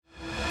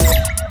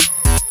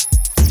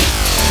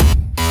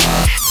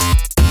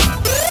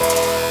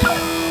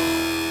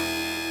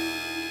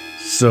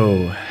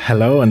So,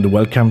 hello and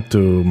welcome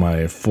to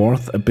my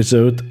fourth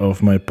episode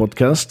of my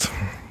podcast,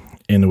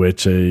 in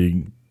which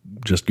I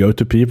just go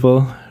to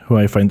people who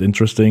I find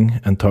interesting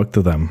and talk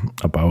to them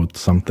about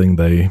something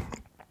they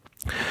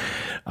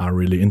are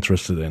really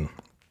interested in.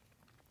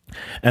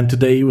 And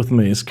today with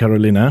me is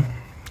Carolina.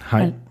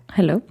 Hi.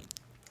 Hello.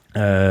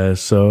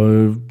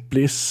 So,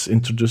 please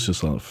introduce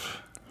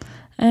yourself.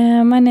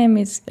 My name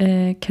is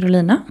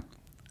Carolina.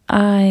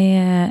 I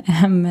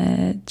am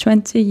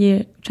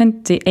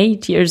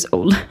 28 years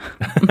old.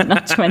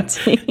 Not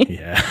 20.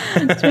 Yeah.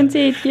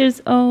 28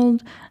 years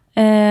old.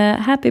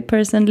 Happy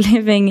person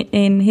living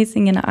in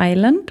Hisingen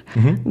Island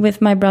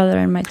with my brother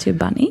and my two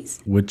bunnies.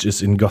 Which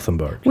is in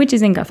Gothenburg. Which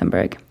is in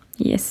Gothenburg,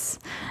 yes.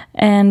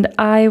 And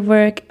I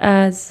work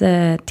as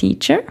a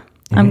teacher.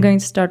 I'm going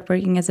to start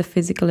working as a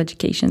physical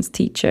education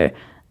teacher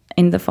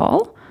in the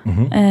fall.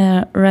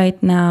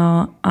 Right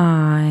now,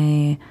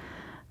 I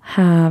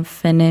have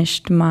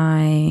finished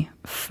my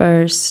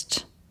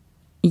first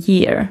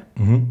year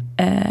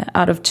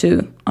out of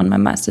 2 on my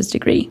master's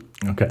degree.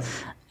 Okay.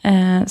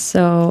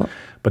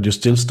 But you're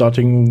still start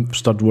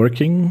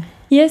working?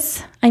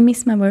 Yes, I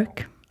miss my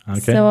work.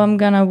 Okay. So I'm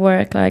gonna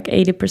work like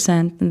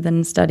 80% and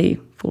then study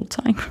full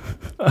time.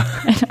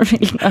 I don't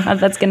really know how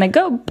that's gonna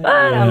go, but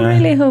I'm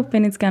really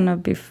hoping it's gonna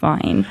be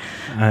fine.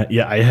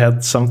 I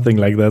had something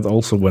like that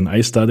also when I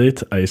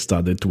studied. I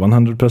studied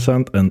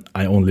 100% and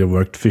I only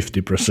worked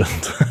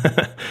 50%.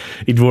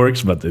 It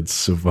works, but it's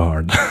super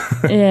hard.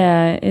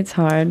 Yeah, it's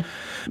hard.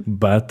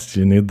 But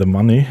you need the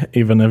money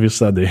even if you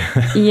study.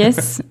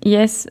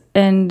 Yes,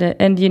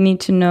 and you need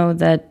to know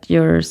that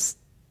you're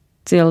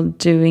still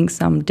doing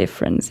some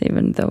difference,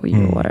 even though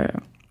you are,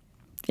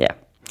 yeah.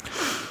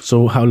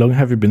 So how long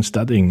have you been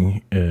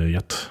studying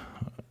yet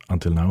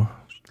until now?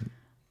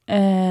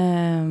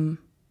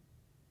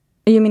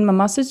 You mean my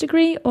master's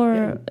degree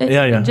or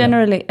Yeah.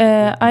 generally?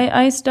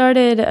 I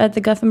started at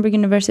the Gothenburg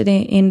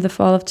University in the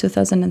fall of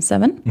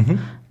 2007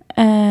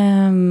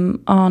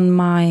 on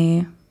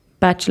my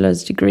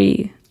bachelor's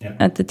degree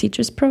at the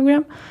teacher's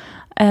program.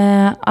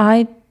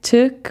 I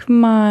took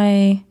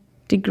my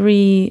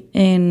degree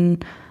in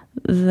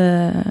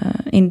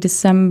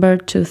December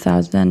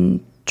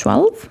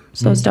 2012,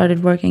 so I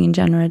started working in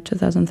January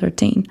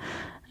 2013.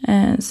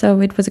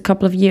 So it was a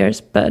couple of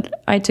years, but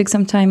I took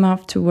some time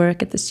off to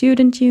work at the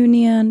student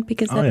union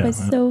because that was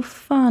so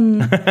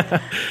fun.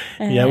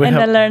 And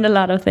I learned a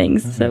lot of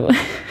things. So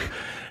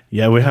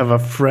yeah, we have a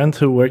friend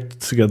who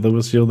worked together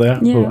with you there,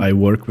 who I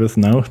work with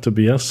now,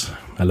 Tobias.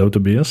 Hello,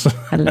 Tobias.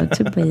 Hello,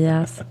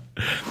 Tobias.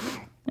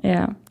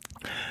 Yeah.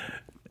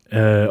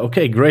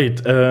 Okay,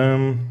 great.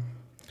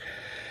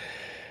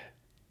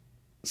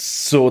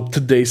 So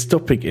today's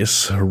topic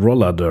is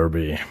roller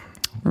derby.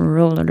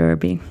 Roller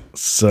derby.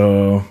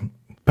 So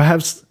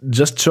perhaps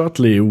just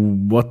shortly,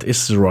 what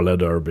is roller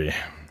derby?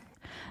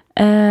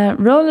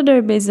 Roller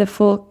derby is a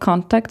full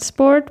contact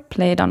sport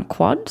played on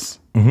quads.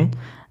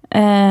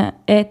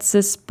 It's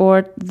a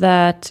sport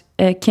that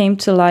came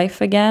to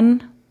life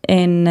again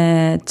in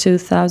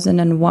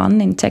 2001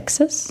 in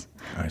Texas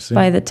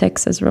by the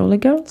Texas Roller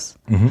Girls.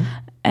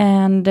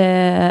 And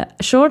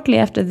shortly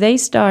after they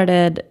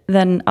started,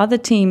 then other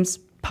teams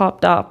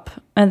popped up,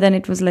 and then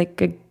it was like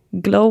a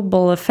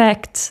global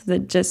effect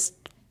that just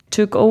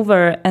took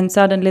over, and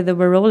suddenly there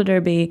were roller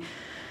derby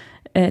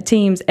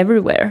teams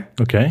everywhere.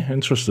 Okay,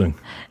 interesting.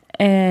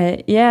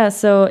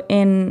 So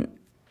in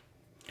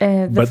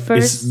the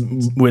first,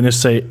 when you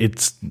say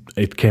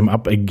it came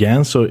up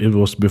again, so it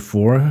was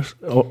before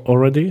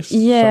already.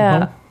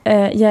 Somehow?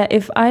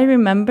 If I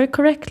remember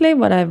correctly,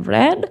 what I've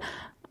read,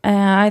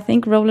 I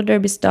think roller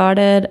derby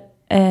started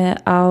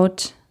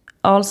out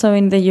also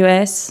in the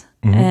US.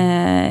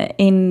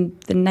 In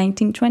the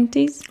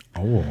 1920s.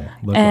 Oh,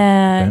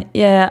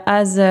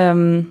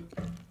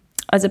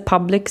 as a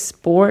public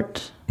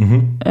sport.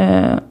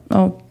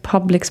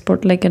 Public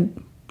sport, like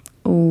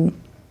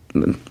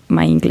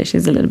my English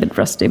is a little bit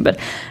rusty, but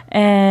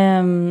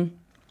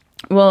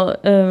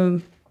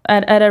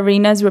at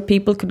arenas where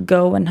people could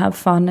go and have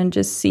fun and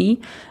just see.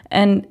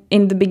 And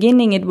in the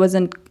beginning, it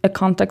wasn't a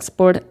contact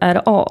sport at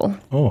all.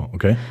 Oh,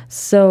 okay.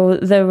 So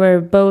there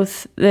were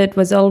both. It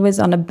was always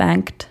on a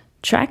banked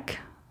track,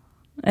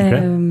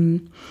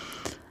 and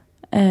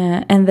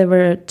there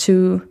were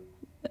two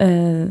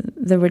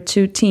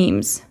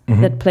teams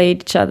that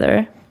played each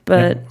other,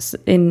 but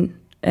in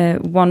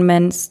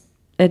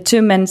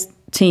two men's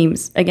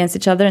teams against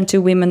each other and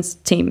two women's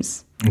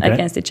teams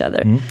against each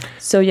other.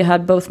 So you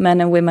had both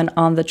men and women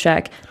on the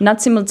track,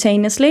 not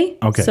simultaneously.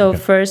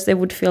 First they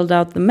would field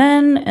out the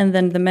men, and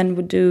then the men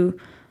would do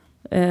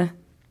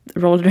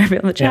roller derby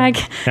on the track,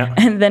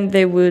 and then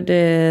they would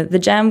the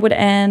jam would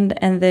end,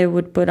 and they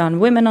would put on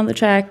women on the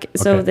track.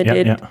 So they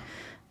did.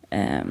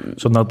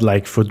 So not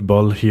like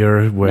football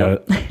here, where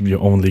you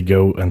only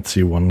go and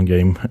see one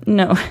game.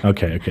 No.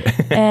 Okay.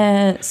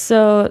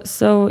 So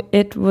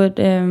it would.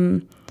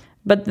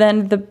 But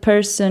then the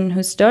person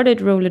who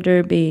started roller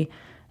derby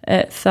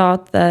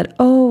thought that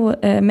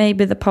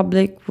maybe the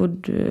public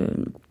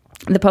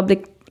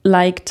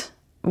liked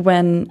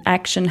when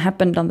action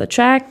happened on the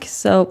track.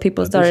 So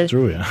people started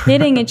true, yeah.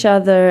 hitting each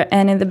other.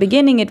 And in the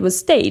beginning, it was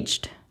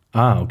staged.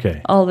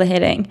 Okay. All the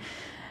hitting.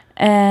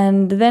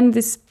 And then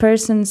this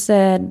person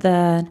said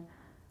that,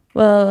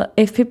 well,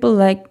 if people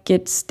like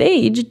it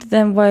staged,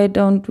 then why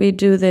don't we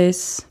do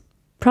this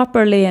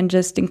properly and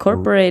just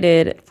incorporate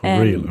it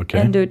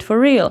and do it for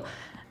real?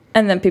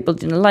 And then people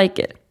didn't like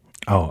it.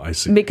 Oh, I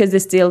see. Because they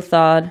still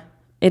thought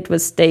it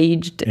was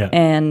staged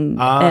and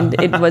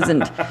it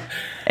wasn't.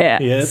 Yeah,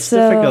 it's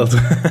difficult.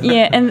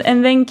 Yeah,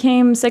 and then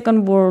came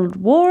Second World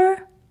War.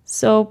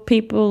 So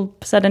people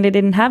suddenly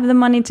didn't have the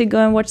money to go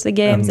and watch the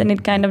games, and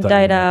it kind of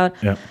died out.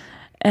 Yeah.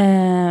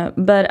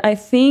 But I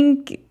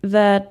think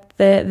that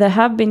there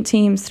have been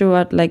teams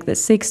throughout like the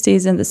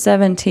 60s and the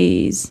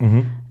 70s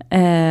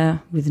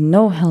with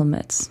no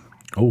helmets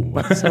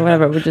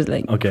whatsoever, which is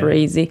like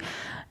crazy.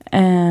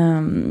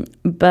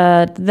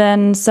 But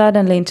then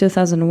suddenly in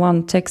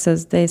 2001,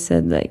 Texas, they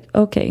said like,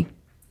 okay,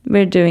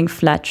 we're doing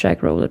flat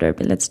track roller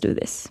derby. Let's do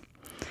this.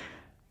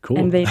 Cool.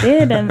 And they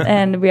did,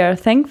 and we are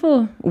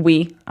thankful.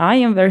 I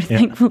am very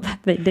thankful that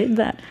they did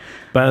that.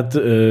 But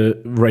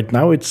right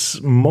now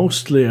it's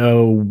mostly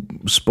a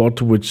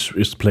sport which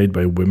is played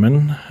by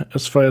women,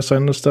 as far as I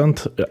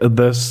understand.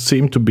 There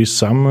seem to be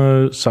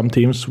some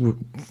teams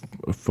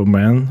for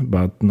men,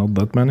 but not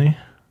that many.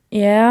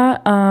 Yeah,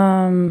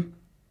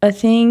 I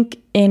think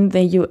in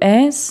the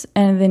US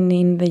and then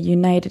in the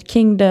United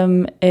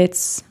Kingdom,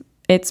 it's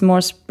more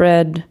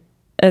spread.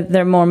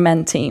 There are more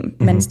men's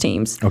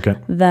teams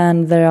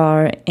than there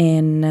are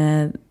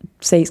in,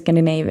 say,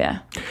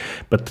 Scandinavia.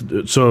 But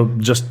so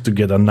just to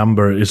get a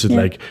number, is it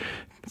like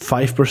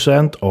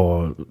 5%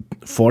 or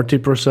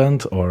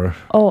 40% or?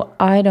 Oh,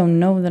 I don't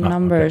know the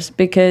numbers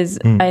because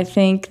I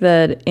think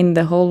that in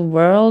the whole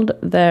world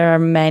there are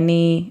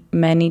many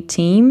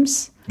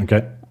teams.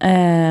 Okay.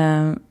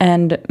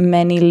 And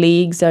many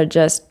leagues are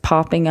just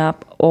popping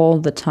up all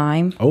the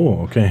time.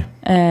 Oh, okay.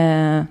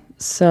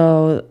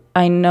 So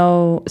I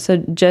know. So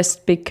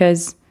just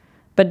because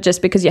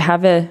you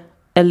have a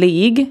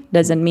league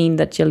doesn't mean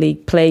that your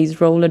league plays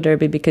roller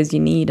derby, because you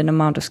need an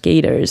amount of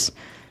skaters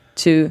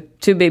to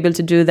be able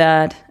to do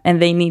that,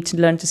 and they need to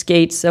learn to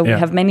skate. So we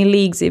have many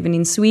leagues, even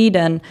in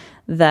Sweden,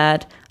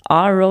 that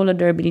are roller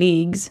derby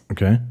leagues.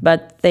 Okay.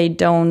 But they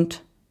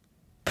don't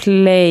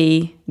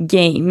play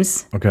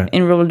games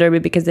in roller derby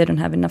because they don't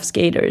have enough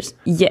skaters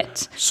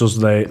yet. So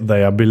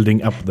they are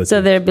building up the.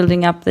 So they're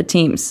building up the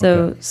teams.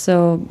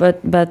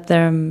 But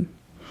they're.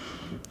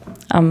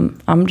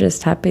 I'm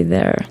just happy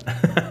there.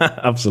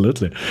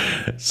 Absolutely.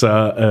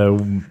 So,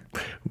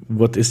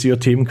 what is your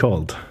team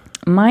called?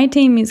 My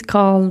team is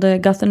called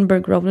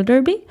Gothenburg Roller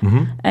Derby,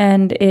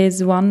 and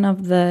is one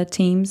of the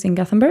teams in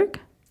Gothenburg.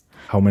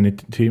 How many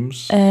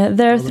teams?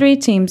 There are 3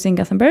 teams in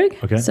Gothenburg.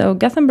 Okay. So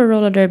Gothenburg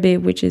Roller Derby,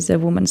 which is a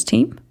women's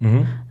team.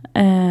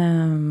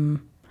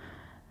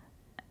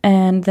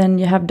 And then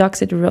you have Dock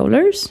City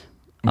Rollers,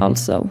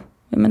 also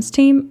women's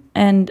team.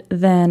 And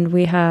then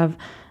we have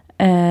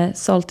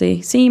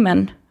Salty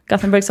Seamen,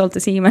 Gothenburg Salty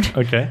Seamen,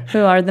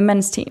 who are the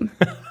men's team.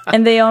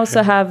 And they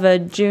also have a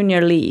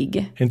junior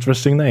league.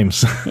 Interesting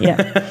names.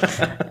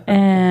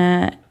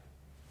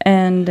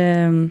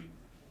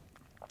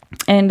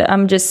 And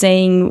I'm just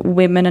saying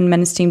women and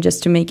men's team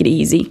just to make it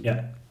easy.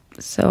 Yeah.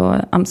 So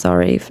I'm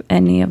sorry if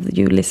any of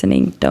you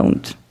listening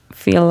don't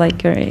feel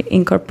like you're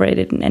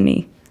incorporated in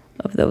any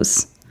of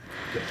those.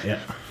 Yeah.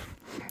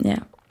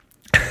 Yeah.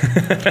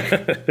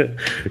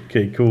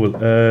 Okay, cool.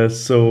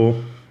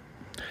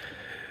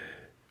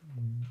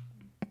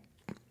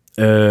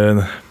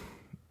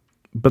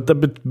 But a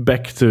bit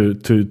back to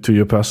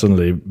you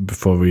personally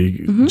before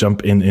we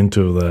jump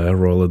into the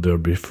roller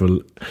derby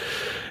full.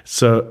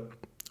 So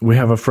we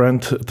have a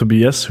friend,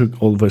 Tobias, who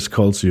always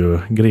calls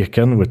you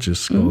Greken, which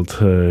is called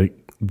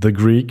the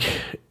Greek.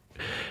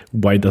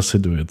 Why does he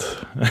do it?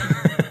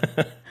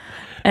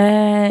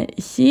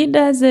 He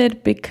does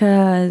it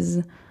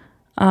because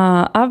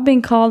I've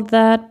been called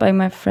that by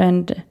my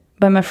friend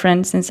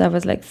since I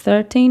was like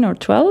 13 or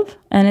 12,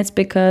 and it's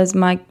because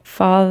my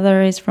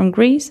father is from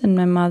Greece and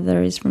my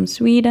mother is from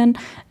Sweden,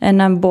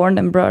 and I'm born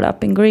and brought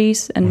up in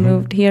Greece and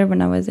moved here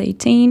when I was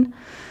 18.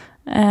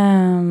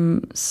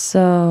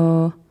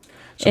 So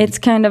it's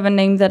kind of a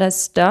name that has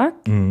stuck,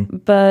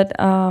 but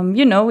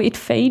it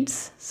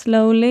fades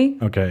slowly.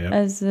 Okay. Yeah.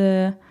 As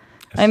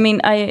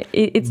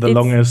it's the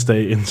longest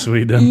day in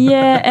Sweden.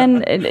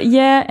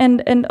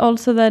 and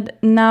also that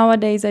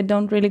nowadays I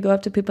don't really go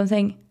up to people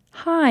saying,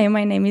 "Hi,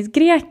 my name is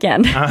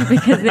Greken,"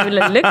 because they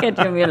will look at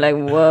you and you're like,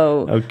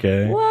 "Whoa,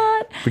 okay,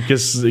 what?"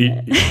 Because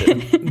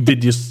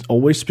did you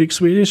always speak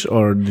Swedish,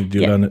 or did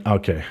you learn it?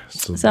 Okay,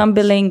 so I'm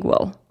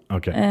bilingual.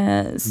 Okay.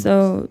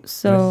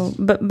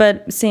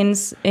 But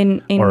since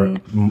in or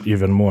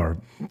even more.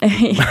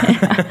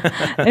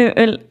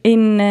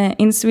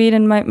 in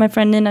Sweden, my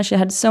friend Nina, she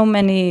had so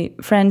many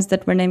friends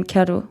that were named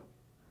Karo,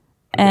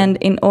 and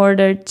in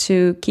order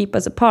to keep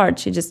us apart,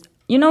 she just,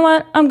 you know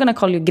what, I'm gonna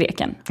call you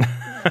Greken.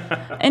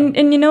 and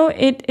you know,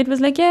 it was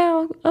like,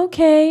 yeah,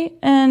 okay,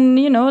 and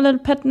you know, a little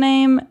pet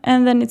name,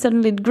 and then it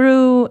suddenly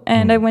grew,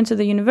 and I went to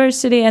the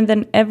university, and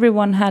then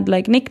everyone had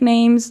like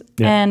nicknames,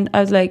 and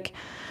I was like,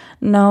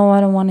 no, I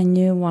don't want a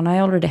new one. I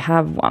already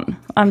have one.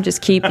 I'm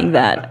just keeping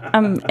that.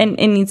 And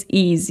it's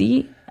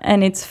easy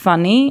and it's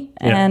funny.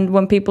 And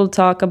when people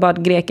talk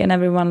about Greken,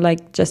 everyone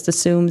like just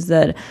assumes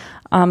that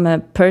I'm a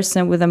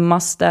person with a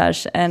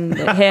mustache and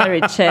a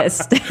hairy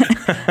chest.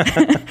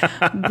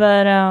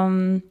 But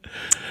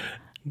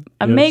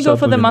I may go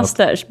for the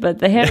mustache, but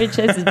the hairy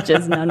chest is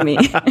just not me.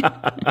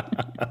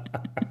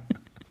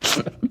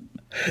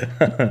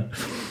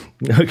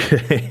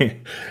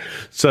 Okay.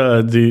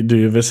 So do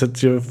you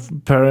visit your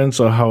parents,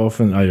 or how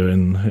often are you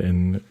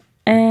in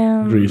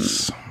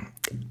Greece?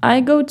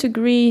 I go to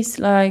Greece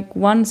like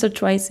once or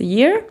twice a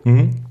year.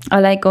 Mm-hmm.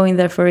 I like going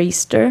there for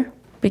Easter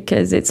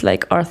because it's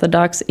like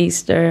Orthodox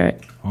Easter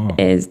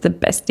is the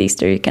best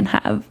Easter you can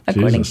have,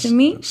 according to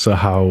me. So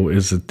how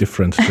is it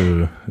different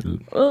to?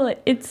 Well,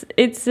 it's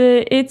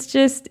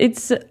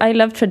I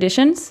love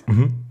traditions.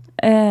 Mm-hmm.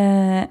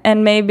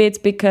 And maybe it's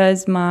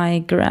because my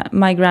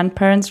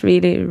grandparents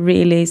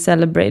really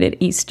celebrated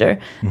Easter,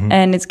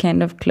 and it's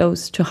kind of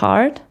close to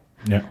heart.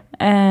 Yeah.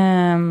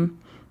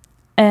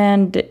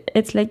 And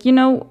it's like, you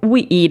know,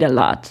 we eat a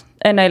lot,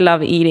 and I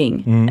love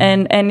eating,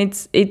 and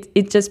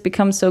it just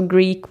becomes so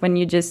Greek when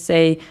you just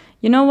say,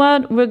 you know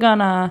what, we're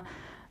gonna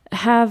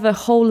have a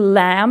whole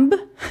lamb,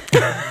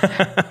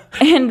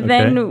 and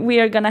then we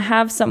are gonna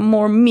have some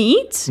more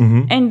meat,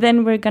 and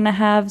then we're gonna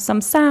have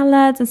some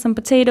salads and some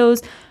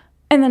potatoes.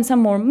 And then some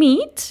more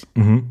meat,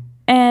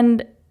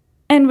 and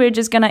we're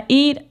just gonna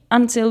eat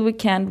until we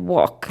can't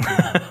walk,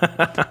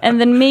 and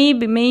then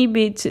maybe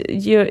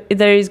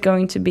there is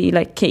going to be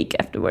like cake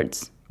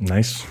afterwards.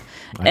 Nice.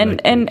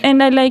 And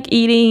I like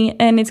eating,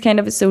 and it's kind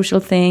of a social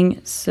thing.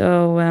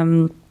 So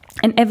and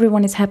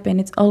everyone is happy,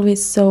 and it's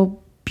always so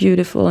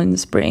beautiful in the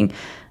spring,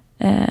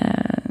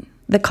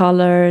 the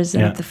colors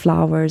and the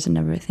flowers and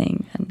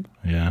everything. And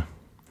yeah,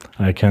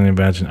 I can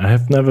imagine. I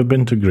have never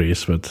been to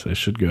Greece, but I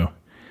should go.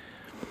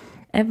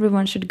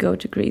 Everyone should go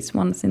to Greece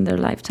once in their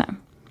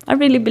lifetime. I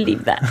really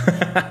believe that.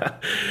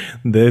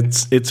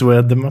 It's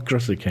where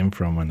democracy came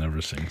from and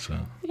everything. So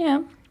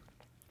yeah,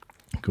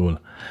 cool.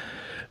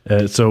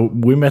 So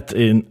we met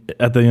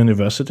at the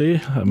university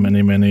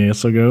many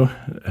years ago.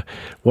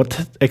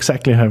 What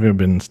exactly have you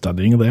been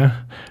studying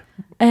there?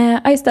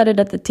 I studied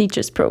at the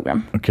teachers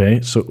program.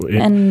 Okay, so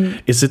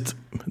is it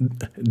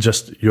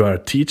just you are a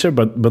teacher,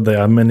 but there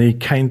are many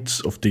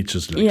kinds of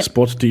teachers, like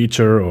sport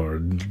teacher or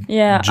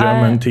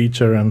German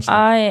teacher and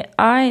stuff?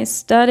 I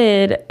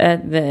studied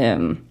at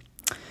the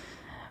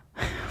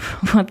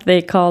what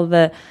they call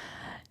the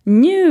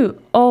new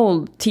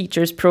old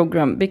teachers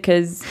program,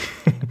 because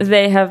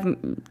they have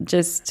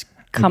just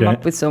come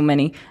up with so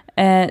many.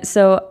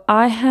 So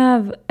I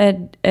have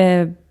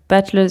a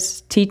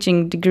bachelor's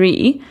teaching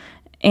degree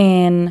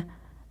in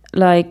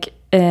like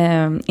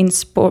in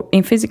sport,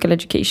 in physical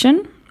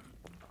education,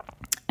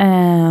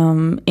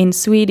 in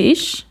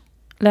Swedish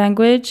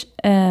language,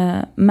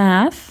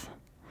 math,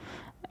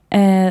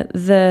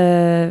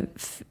 the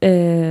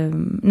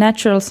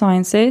natural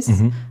sciences,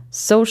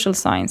 social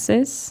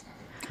sciences.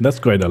 That's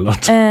quite a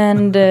lot.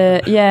 And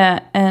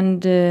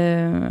and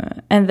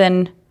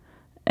then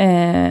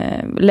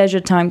leisure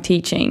time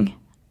teaching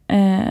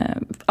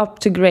up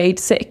to grade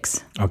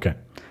 6. Okay.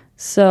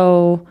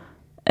 So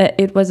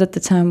it was at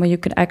the time where you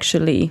could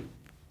actually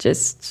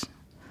just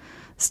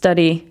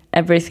study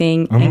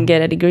everything and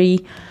get a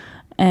degree.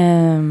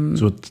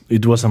 So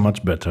it was a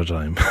much better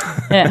time.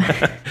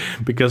 Yeah.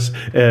 Because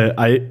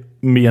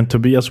me and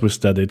Tobias, we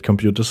studied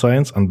computer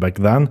science, and back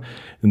then,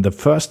 in the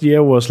first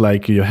year was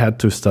like you had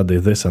to study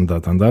this and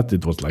that and that.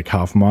 It was like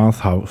half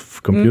math,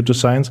 half computer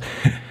science.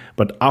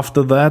 But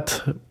after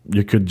that,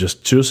 you could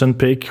just choose and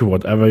pick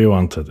whatever you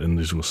wanted, and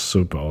this was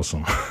super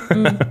awesome.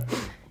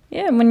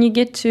 Yeah, when you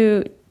get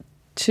to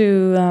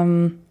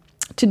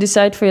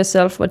decide for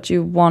yourself what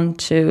you want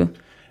to.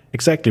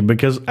 Exactly,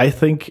 because I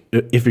think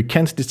if you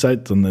can't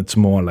decide, then it's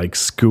more like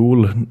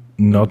school,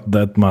 not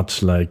that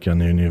much like an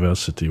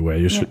university, where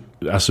you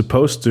are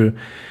supposed to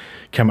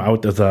come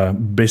out as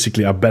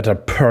basically a better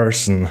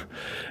person,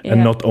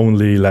 and not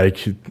only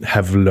like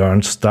have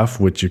learned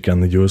stuff which you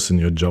can use in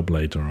your job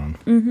later on.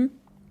 Mm-hmm.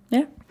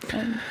 Yeah.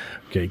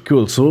 Okay,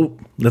 cool. So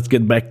let's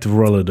get back to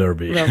roller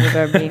derby. Roller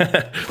derby.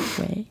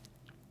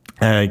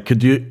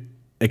 Could you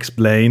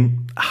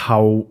explain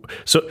how?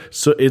 So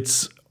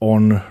it's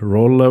on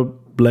roller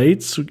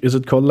blades. Is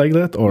it called like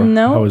that, or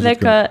no? How is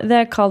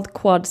they're called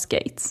quad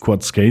skates.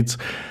 Quad skates,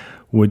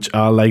 which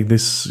are like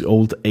this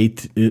old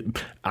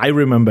I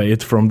remember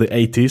it from the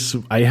 80s.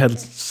 I had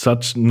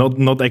such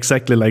not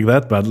exactly like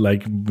that, but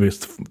like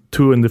with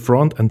 2 in the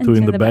front and 2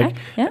 in the back.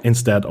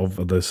 Instead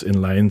of this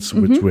inlines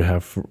which we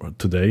have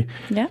today.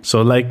 Yeah.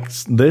 So like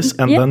this,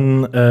 and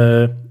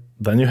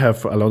then you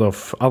have a lot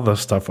of other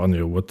stuff on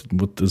you. What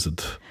is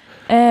it?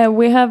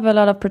 We have a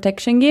lot of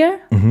protection gear.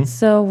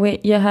 So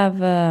you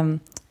have a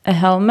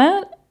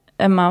helmet,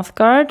 a mouth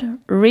guard,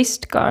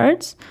 wrist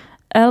guards,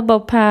 elbow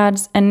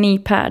pads and knee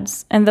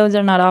pads, and those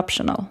are not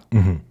optional.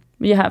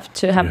 You have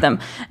to have them.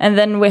 And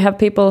then we have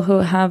people who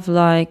have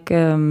like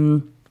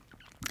some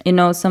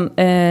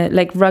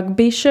like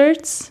rugby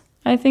shirts,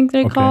 I think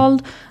they're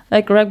called,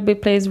 like rugby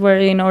players, where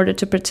in order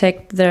to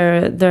protect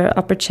their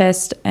upper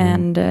chest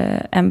and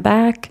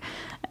back.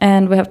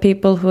 And we have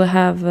people who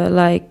have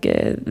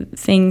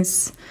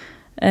things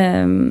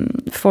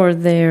for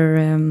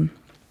their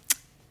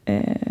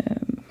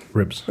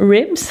ribs.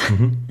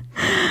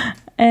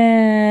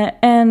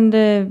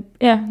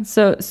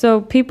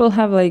 So people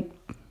have like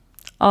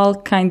all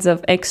kinds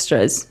of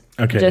extras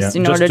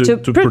in order to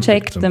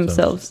protect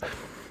themselves.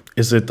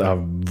 Is it a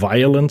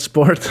violent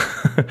sport?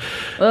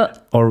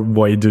 Or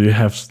why do you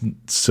have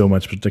so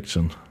much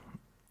protection?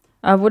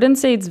 I wouldn't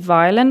say it's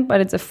violent,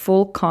 but it's a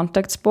full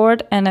contact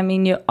sport. And I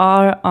mean, you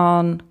are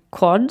on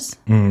quads.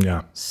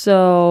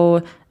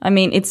 So, I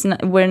mean,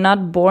 we're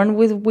not born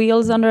with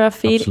wheels under our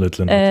feet.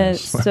 Absolutely not.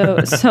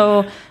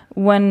 So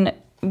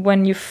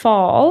when you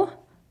fall,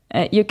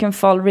 you can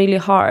fall really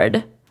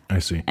hard. I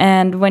see.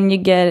 And when you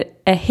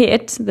get a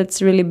hit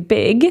that's really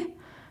big,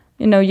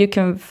 you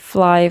can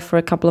fly for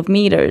a couple of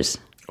meters.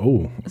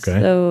 Oh,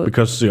 okay. So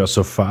because you are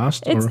so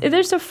fast?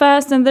 They're so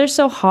fast and they're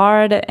so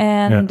hard,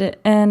 and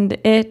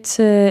it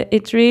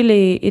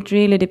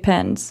really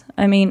depends.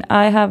 I mean,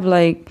 I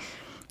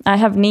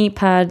have knee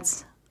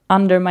pads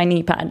under my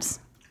knee pads.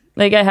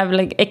 Like I have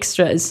like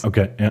extras.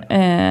 Okay,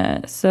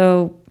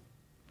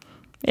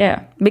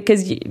 yeah.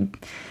 Because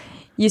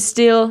you're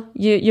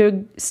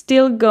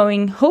still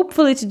going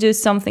hopefully to do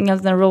something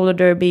else than roller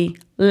derby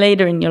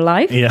later in your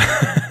life. Yeah.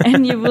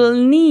 And you will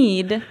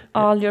need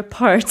all your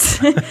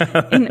parts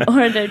in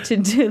order to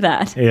do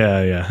that.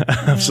 Yeah,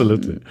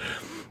 absolutely.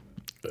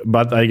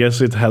 But I guess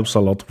it helps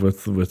a lot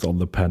with all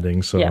the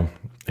padding. So yeah.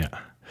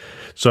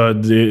 So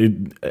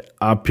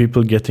are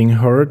people getting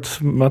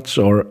hurt much,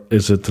 or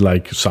is it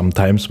like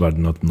sometimes, but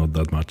not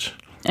that much?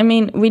 I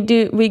mean, we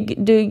do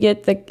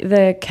get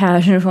the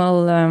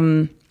casual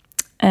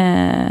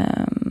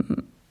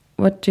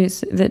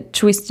the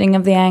twisting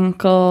of the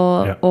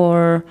ankle,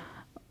 or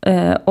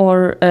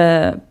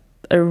a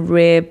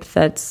rib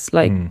that's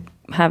like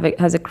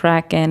has a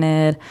crack in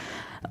it,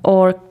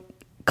 or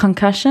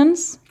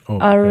concussions.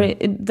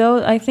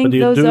 I think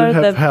those are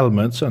the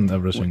helmets and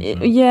everything.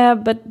 Yeah,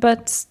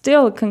 but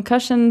still,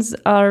 concussions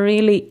are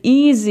really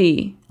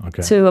easy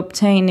to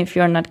obtain if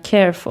you're not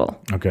careful.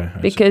 Okay.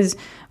 Because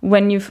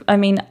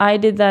I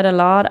did that a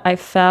lot. I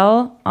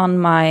fell on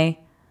my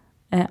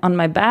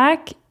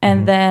back,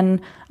 and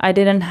then I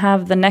didn't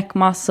have the neck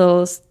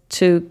muscles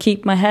to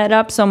keep my head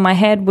up, so my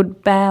head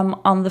would bam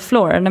on the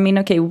floor. And I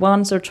mean,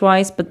 once or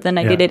twice, but then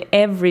I did it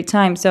every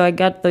time. So I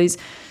got those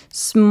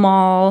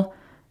small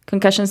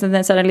concussions, and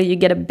then suddenly you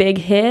get a big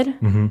hit,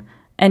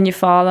 and you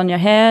fall on your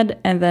head,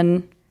 and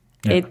then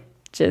it's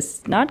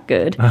just not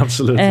good.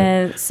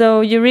 Absolutely.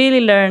 So you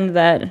really learn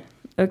that,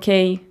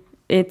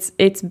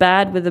 it's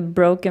bad with a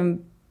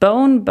broken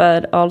bone,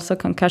 but also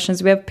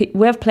concussions. We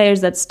have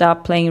players that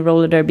stop playing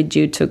roller derby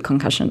due to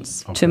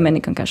concussions, too many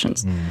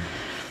concussions.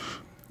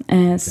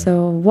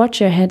 So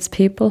watch your heads,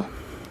 people.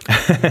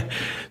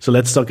 So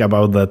let's talk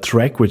about the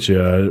track which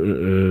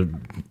you're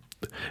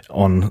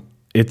on.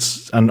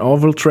 It's an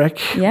oval track,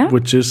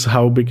 which is,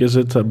 how big is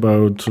it?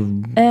 About?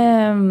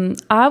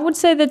 I would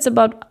say that's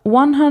about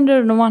 100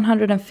 and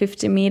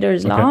 150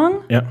 meters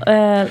long. Yeah.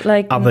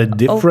 Are they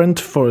different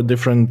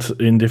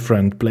in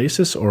different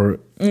places, or?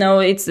 No,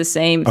 it's the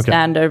same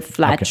standard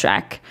flat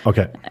track.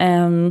 Okay.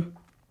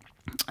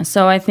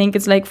 So I think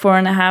it's like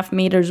 4.5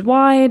 meters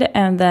wide,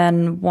 and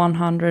then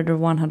 100 or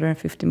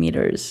 150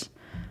 meters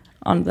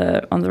on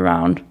the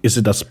round. Is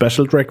it a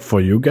special track for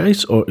you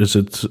guys, or is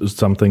it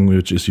something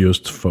which is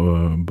used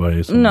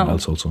by someone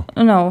else also?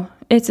 No,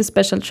 it's a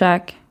special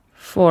track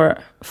for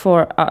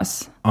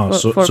us.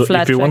 So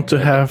if you want to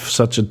have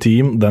such a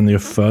team, then you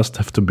first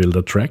have to build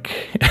a track.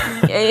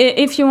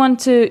 If you want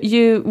to,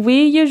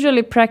 we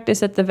usually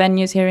practice at the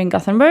venues here in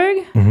Gothenburg,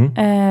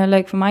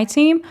 like for my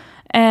team,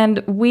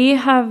 and we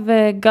have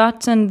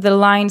gotten the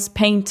lines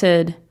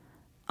painted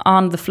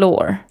on the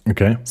floor.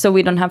 Okay. So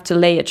we don't have to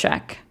lay a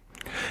track.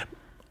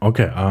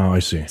 Okay, I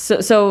see.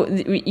 So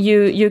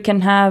you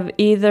can have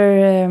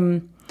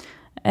either.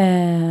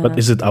 But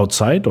is it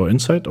outside or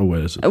inside, or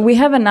where is it? We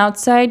have an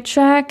outside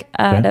track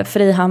at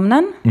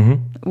Frihamnen,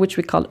 which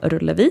we call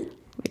Rullevi,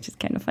 which is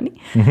kind of funny,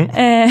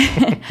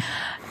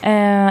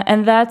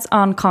 and that's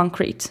on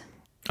concrete.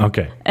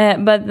 Okay.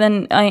 But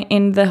then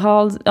in the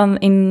halls,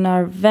 in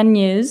our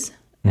venues,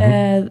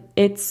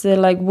 it's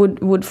like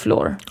wood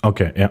floor.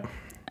 Okay.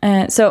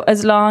 Yeah. So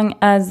as long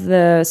as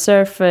the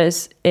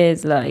surface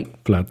is like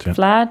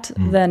flat,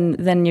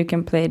 then you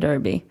can play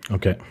derby.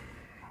 Okay.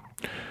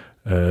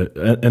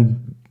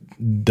 And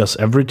does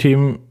every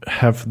team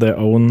have their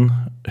own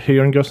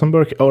here in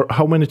Gothenburg, or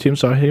how many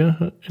teams are here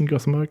in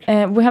Gothenburg?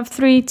 We have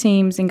 3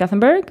 teams in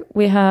Gothenburg.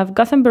 We have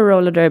Gothenburg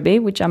Roller Derby,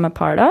 which I'm a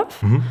part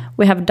of.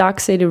 We have Dock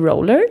City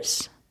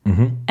Rollers,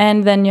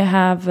 and then you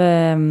have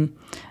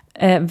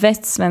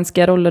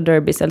Västsvenska Roller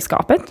Derby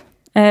Sällskapet,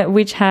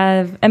 which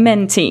have a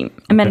men's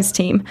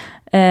team.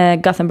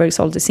 Gothenburg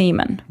Salty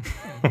Seamen.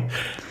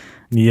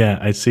 Yeah,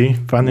 I see.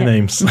 Funny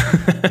names.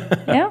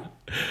 Yeah.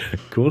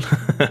 Cool.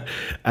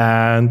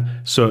 And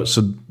so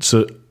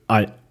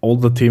all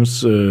the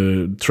teams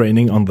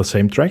training on the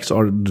same tracks,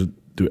 or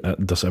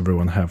does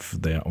everyone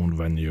have their own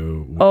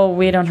venue? Oh,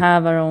 we don't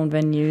have our own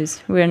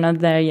venues. We're not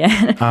there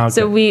yet. Okay.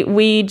 So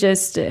we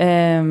just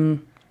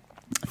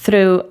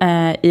through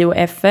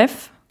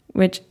IOFF,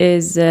 which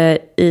is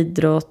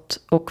Idrott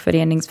och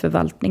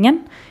föreningsförvaltningen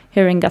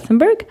here in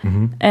Gothenburg,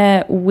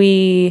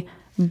 we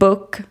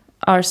book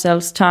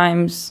ourselves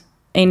times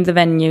in the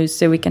venues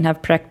so we can have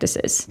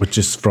practices. Which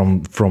is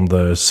from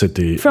the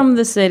city. From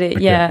the city,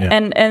 Okay, yeah.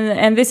 yeah.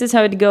 And this is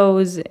how it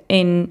goes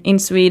in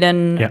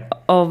Sweden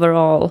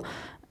overall.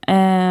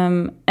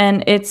 And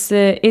it's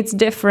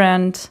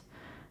different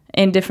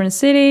in different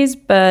cities,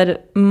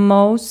 but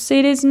most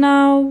cities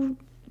now,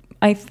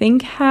 I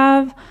think,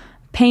 have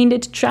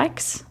painted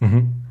tracks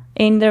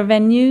in their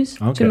venues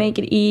to make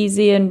it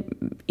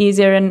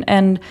easier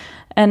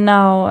and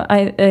now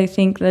I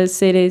think the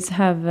cities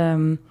have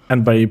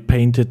and by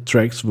painted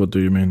tracks, what do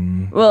you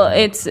mean? well,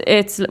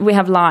 it's we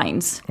have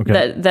lines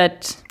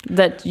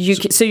that you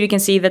so you can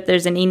see that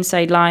there's an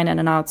inside line and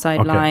an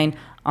outside line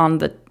on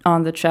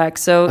the track.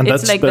 So and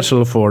it's that's like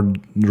special for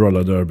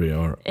roller derby,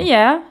 or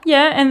yeah,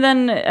 and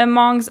then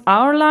amongst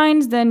our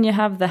lines, then you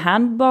have the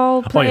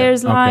handball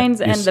players'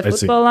 lines and the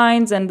football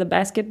lines and the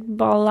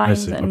basketball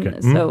lines,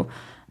 and so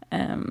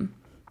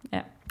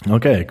yeah.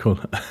 Okay, cool.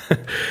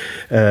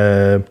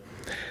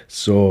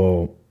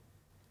 So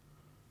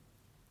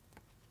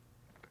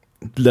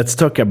let's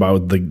talk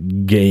about the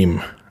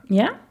game.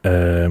 Yeah.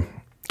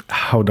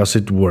 How does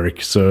it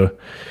work? So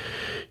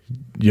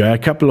a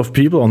couple of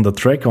people on the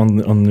track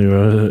on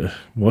your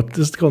what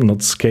is it called?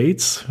 Not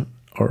skates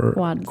or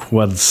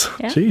quads.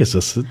 Yeah.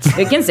 Jesus,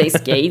 You can say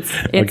skates.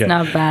 It's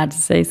not bad to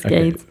say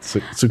skates.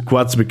 Okay. So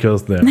quads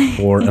because they're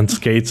four, and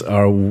skates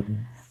are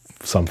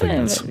something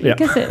else. You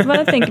can say, but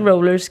I think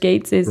roller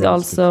skates is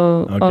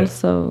also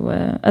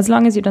as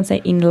long as you don't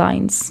say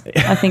inlines,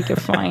 I think you're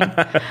fine.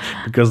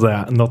 Because they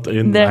are not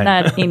in. They're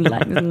not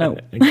inlines. No.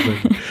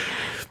 Exactly.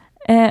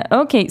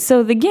 Okay,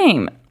 so the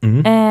game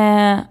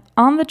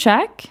on the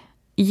track,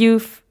 you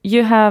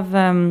have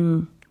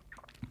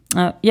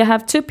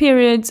 2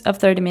 periods of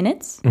 30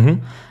 minutes.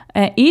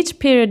 Each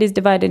period is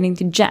divided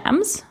into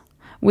jams,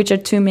 which are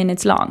 2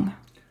 minutes long.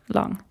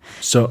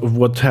 So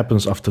what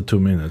happens after 2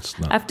 minutes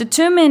now? After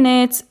 2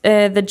 minutes,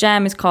 the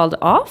jam is called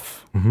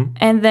off,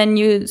 and then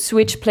you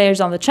switch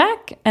players on the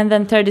track, and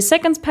then 30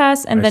 seconds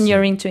pass, and then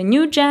you're into a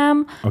new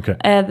jam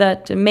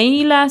that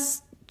may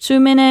last 2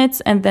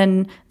 minutes, and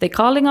then they're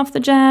calling off the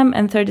jam,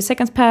 and 30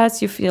 seconds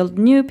pass, you field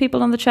new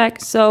people on the track.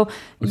 So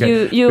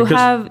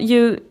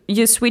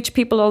you switch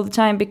people all the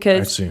time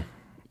because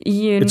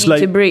you need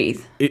to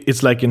breathe.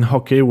 It's like in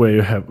hockey,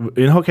 where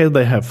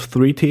they have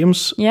 3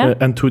 teams,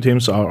 and 2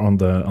 teams are on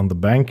the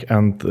bank,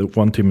 and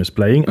 1 team is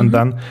playing, and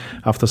then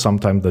after some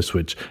time they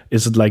switch.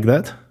 Is it like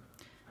that?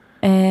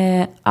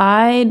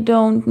 I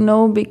don't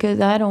know because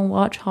I don't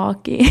watch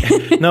hockey.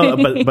 No,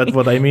 but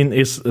what I mean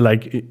is,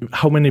 like,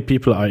 how many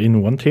people are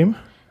in one team?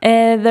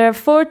 There are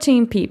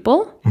 14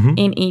 people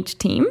in each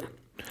team.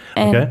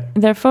 And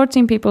there are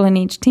 14 people in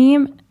each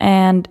team,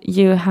 and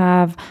you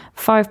have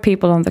 5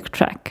 people on the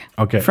track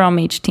from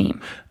each team.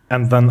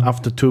 And then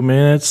after 2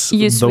 minutes,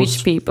 you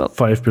switch people.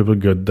 5 people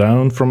go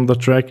down from the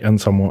track,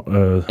 and someone.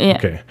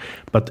 Okay,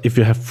 but if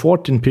you have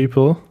 14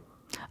 people.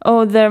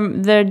 Oh,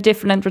 there are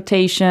different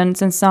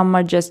rotations, and some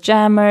are just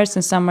jammers,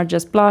 and some are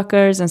just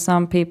blockers, and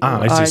some people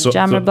are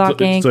jammer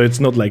blocking. So it's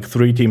not like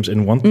 3 teams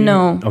in one team?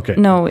 No,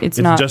 no, it's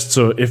not. It's just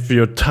so if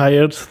you're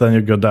tired, then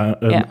you go down,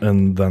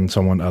 and then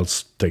someone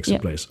else takes your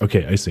place.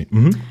 Okay, I see.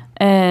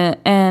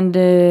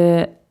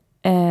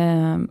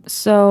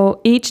 So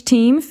each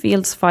team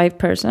fields 5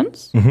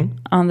 persons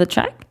on the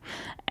track.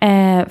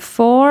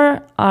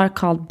 4 are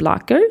called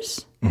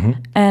blockers,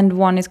 and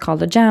 1 is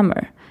called a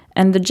jammer.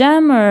 And the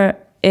jammer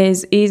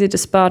is easy to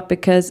spot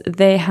because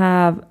they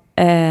have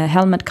a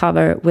helmet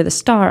cover with a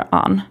star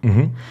on.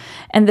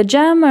 And the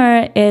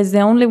jammer is the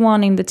only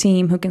one in the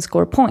team who can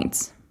score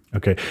points.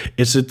 Okay.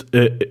 Is it,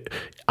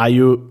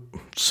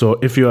 so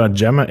if you're a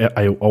jammer,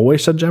 are you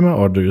always a jammer,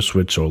 or do you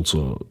switch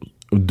also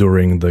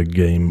during the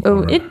game?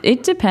 Oh,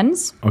 it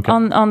depends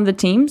on the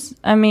teams.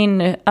 I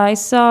mean, I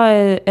saw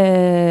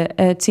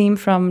a team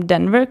from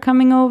Denver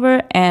coming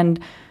over, and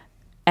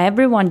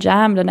everyone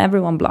jammed and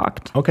everyone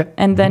blocked. Okay.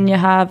 And then you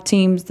have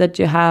teams that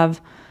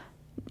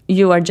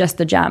you are just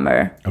a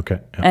jammer. Okay.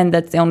 Yeah. And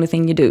that's the only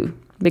thing you do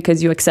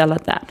because you excel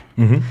at that.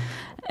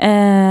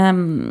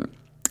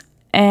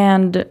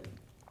 And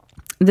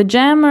the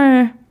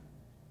jammer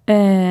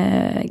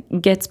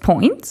gets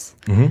points,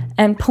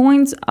 and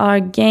points are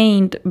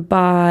gained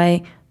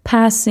by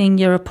passing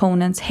your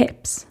opponent's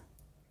hips.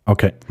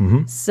 Okay.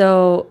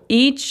 So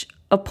each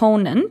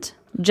opponent,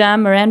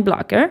 jammer and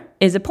blocker,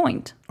 is a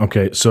point.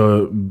 Okay,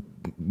 so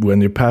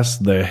when you pass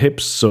the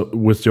hips, so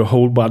with your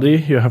whole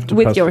body, you have to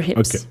with pass your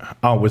hips. Okay.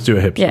 Oh, with your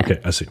hips. Yeah. Okay,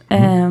 I see.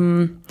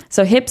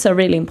 So hips are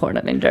really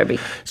important in derby.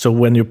 So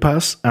when you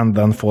pass and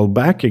then fall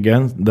back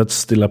again, that's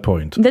still a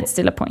point. That's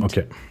still a point.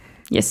 Okay.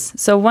 Yes.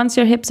 So once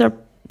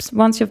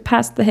you've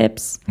passed the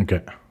hips,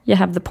 Okay. you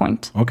have the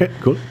point. Okay.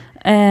 Cool.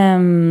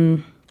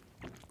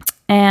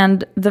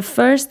 And the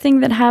first thing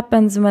that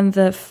happens when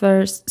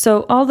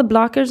so all the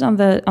blockers on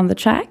the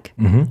track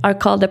are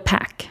called a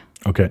pack.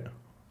 Okay.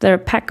 They're a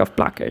pack of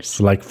blockers.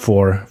 So like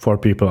four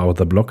people are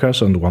the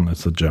blockers and one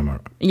is the jammer.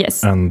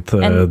 Yes. And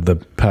the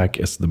pack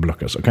is the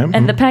blockers. Okay.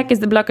 And the pack is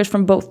the blockers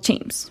from both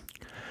teams.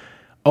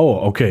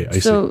 Oh, okay. I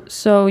see.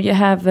 So you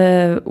have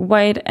a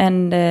white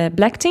and a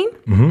black team,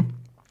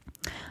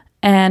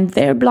 and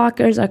their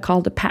blockers are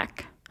called a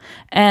pack.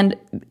 And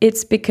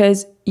it's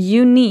because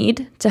you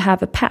need to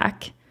have a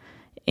pack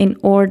in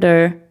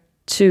order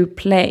to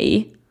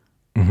play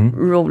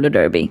roller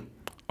derby.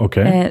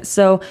 Okay.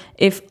 So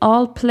if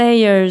all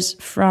players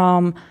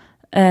from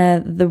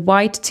the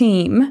white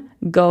team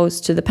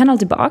goes to the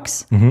penalty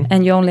box,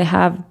 and you only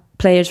have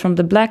players from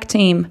the black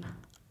team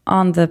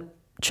on the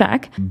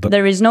track,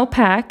 there is no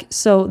pack,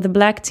 so the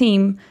black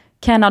team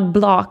cannot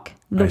block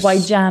the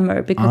white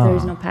jammer because there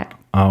is no pack.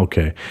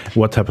 Okay.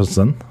 What happens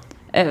then?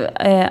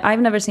 I've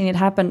never seen it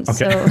happen.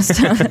 Okay.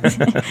 So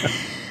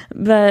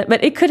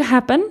but it could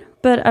happen.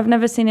 But I've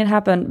never seen it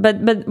happen.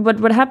 But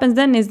what happens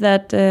then is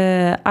that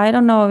I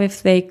don't know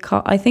if they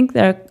I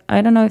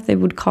don't know if they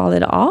would call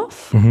it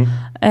off,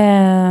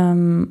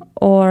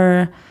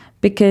 or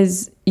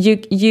because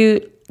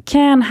you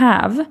can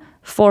have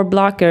 4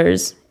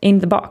 blockers in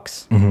the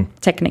box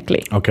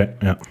technically. Okay.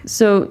 Yeah.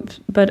 So,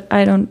 but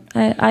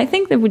I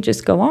think they would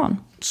just go on.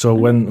 So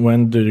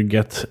when do you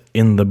get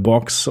in the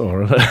box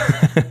or?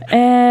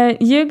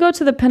 You go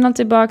to the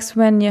penalty box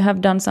when you have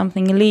done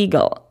something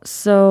illegal.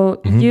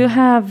 So you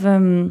have.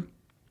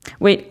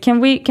 Wait, can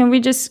we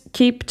just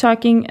keep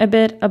talking a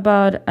bit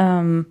about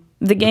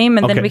the game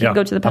and then we can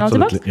go to the penalty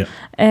box?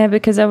 Yeah.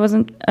 Because I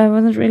wasn't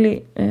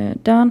really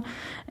done.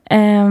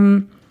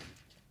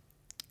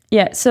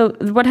 Yeah. So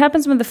what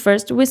happens when the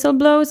first whistle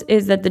blows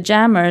is that the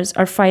jammers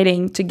are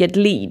fighting to get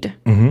lead.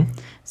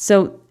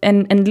 So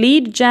and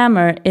lead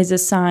jammer is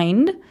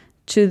assigned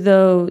to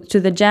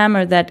the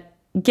jammer that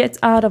gets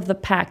out of the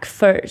pack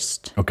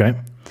first. Okay.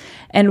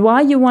 And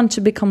why you want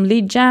to become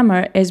lead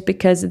jammer is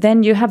because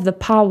then you have the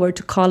power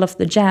to call off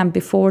the jam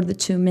before the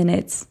 2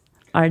 minutes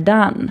are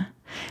done.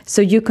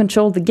 So you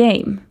control the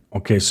game.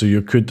 Okay, so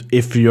you could,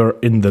 if you're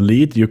in the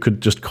lead, you could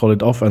just call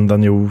it off and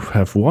then you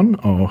have won?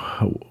 Or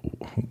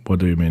what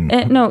do you mean?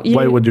 No.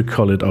 Why would you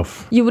call it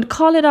off? You would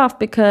call it off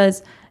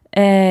because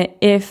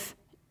if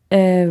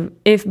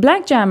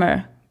black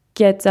jammer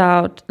gets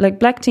out, like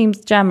black team's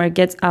jammer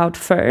gets out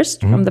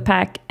first from the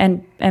pack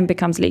and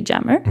becomes lead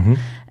jammer,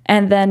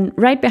 and then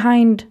right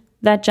behind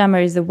that jammer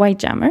is the white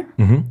jammer,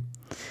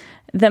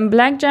 then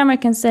black jammer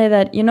can say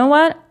that, you know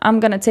what, I'm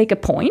going to take a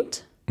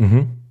point,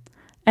 and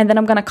then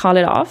I'm going to call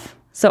it off.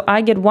 So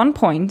I get 1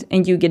 point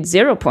and you get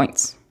 0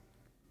 points.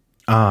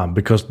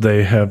 Because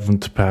they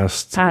haven't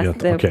passed yet.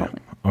 Their Okay. point.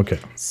 Okay.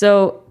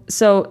 So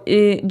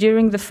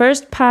during the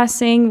first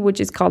passing, which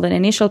is called an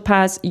initial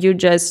pass, you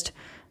just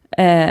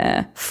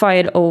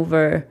fight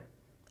over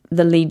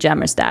the lead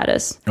jammer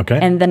status. Okay.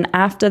 And then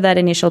after that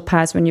initial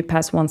pass, when you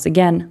pass once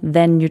again,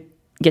 then you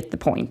get the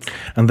point.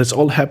 And this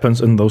all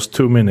happens in those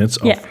 2 minutes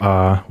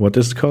of what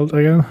is it called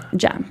again?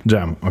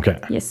 Jam. Okay.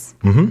 Yes.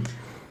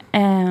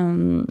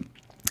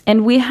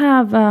 And we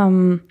have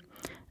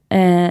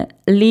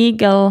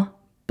legal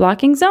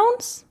blocking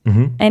zones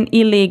and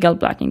illegal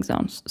blocking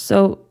zones.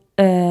 So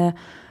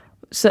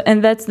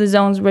and that's the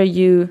zones where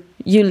you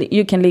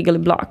can legally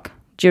block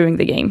during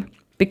the game.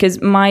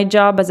 Because my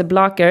job as a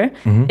blocker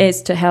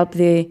is to help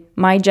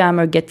my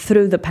jammer get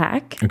through the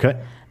pack,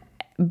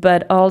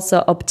 but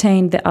also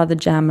obtain the other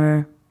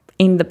jammer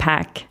in the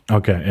pack.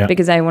 Okay, yeah.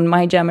 Because I want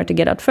my jammer to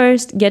get out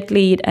first, get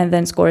lead, and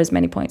then score as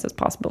many points as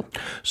possible.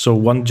 So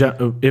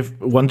if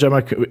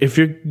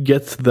you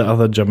get the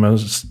other jammer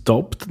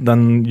stopped,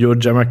 then your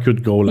jammer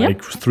could go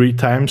like 3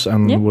 times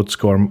and would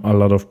score a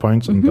lot of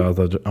points, and the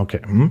other.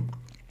 Okay.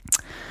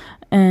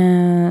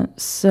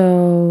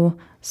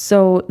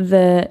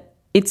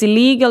 It's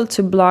illegal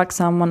to block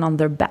someone on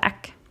their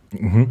back,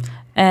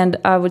 and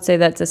I would say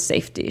that's a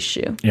safety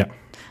issue. Yeah.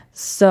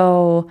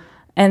 So,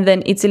 and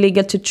then it's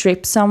illegal to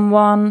trip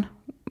someone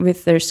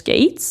with their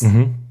skates.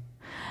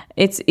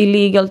 It's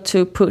illegal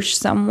to push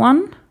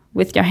someone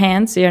with your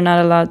hands. So you're not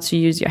allowed to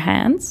use your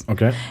hands.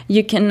 Okay.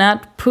 You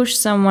cannot push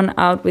someone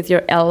out with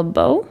your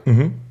elbow,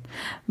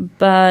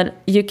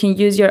 but you can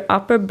use your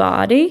upper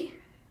body.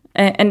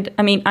 And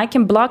I mean, I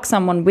can block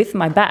someone with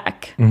my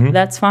back.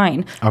 That's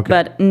fine. Okay.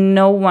 But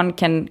no one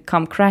can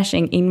come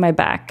crashing in my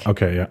back.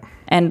 Okay, yeah.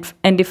 And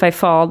if I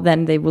fall,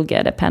 then they will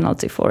get a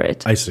penalty for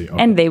it. I see.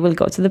 Okay. And they will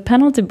go to the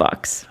penalty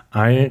box.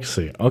 I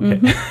see. Okay.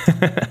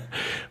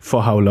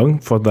 For how long?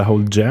 For the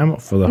whole jam?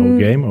 For the whole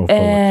game? Or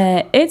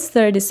for it's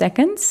 30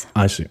 seconds.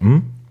 I see.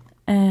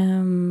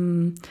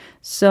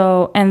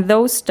 So, and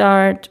those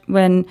start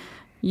when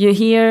You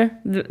hear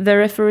the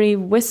referee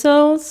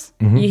whistles,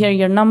 you hear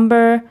your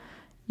number,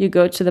 you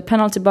go to the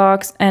penalty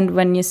box, and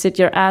when you sit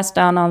your ass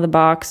down on the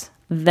box,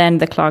 then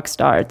the clock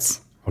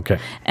starts. Okay.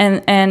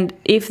 And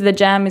if the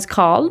jam is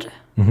called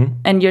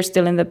and you're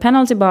still in the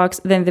penalty box,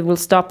 then they will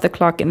stop the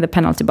clock in the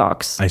penalty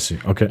box. I see.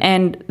 Okay.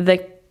 And the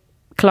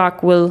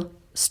clock will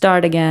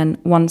start again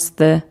once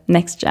the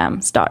next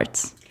jam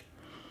starts.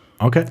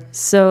 Okay.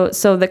 So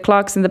the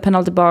clocks in the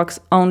penalty box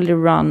only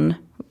run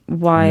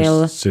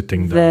while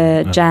sitting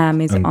the down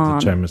jam is and on.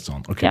 The jam is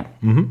on. Okay.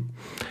 Yeah.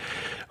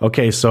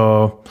 Okay,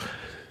 so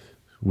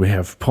we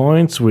have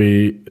points.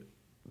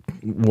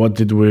 What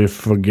did we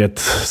forget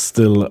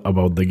still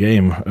about the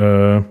game?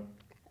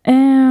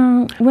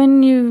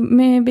 When you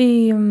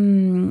maybe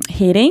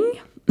hitting,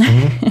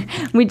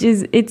 which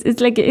is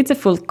it's a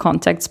full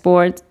contact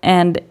sport,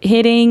 and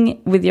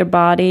hitting with your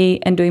body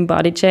and doing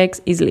body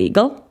checks is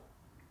legal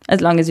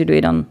as long as you do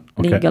it on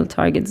legal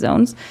target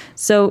zones.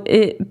 So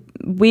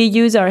we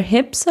use our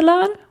hips a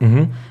lot.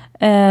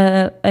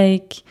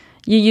 Like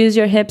you use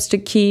your hips to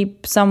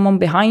keep someone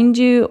behind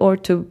you or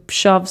to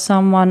shove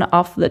someone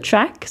off the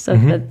track so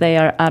that they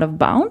are out of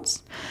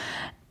bounds.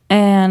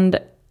 And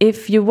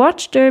if you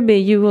watch Derby,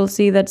 you will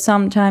see that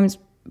sometimes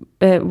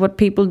what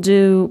people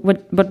do,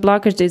 what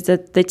blockers do, is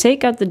that they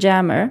take out the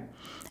jammer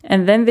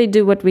and then they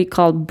do what we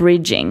call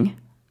bridging.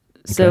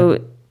 Okay. So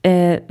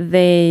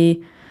they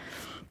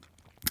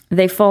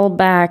fall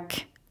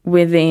back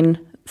within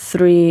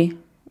 3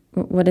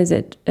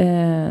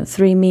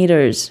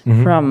 meters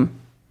from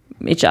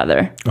each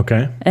other.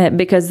 Okay.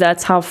 Because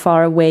that's how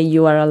far away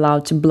you are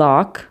allowed to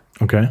block.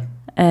 Okay.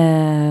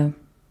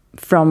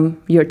 From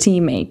your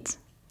teammate.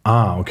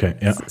 Ah, okay.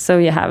 Yeah. So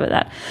you have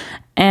that.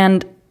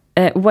 And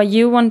why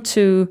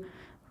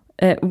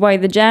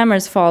the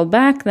jammers fall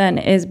back then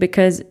is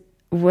because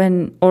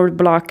when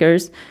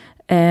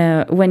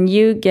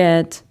you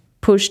get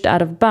pushed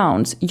out of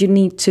bounds, you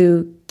need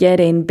to get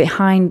in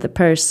behind the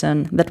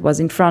person that was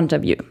in front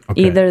of you.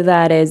 Okay. Either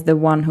that is the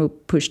one who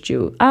pushed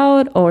you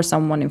out or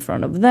someone in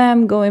front of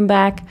them going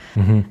back,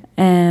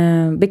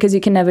 because you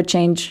can never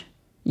change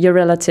your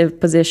relative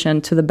position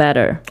to the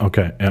better.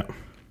 Okay, yeah.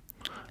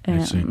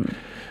 I see.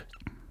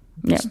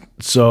 Yeah.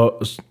 So,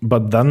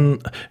 but then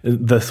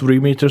the 3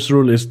 meters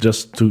rule is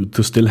just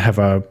to still have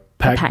a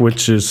pack.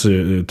 Which is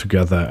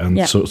together,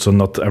 and so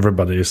not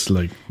everybody is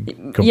like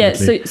completely...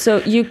 Yeah, so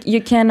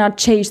you cannot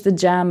chase the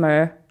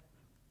jammer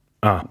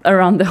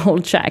around the whole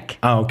track.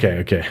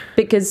 Okay.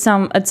 Because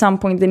at some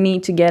point they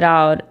need to get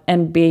out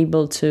and be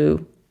able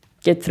to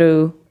get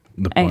through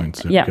the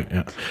points. Okay,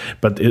 yeah.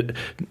 But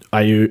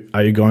are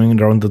you going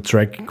around the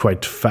track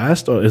quite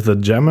fast, or is the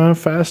jammer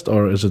fast,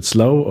 or is it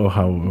slow, or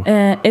how?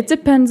 It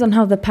depends on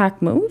how the pack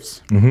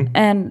moves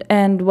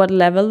and what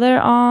level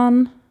they're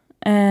on.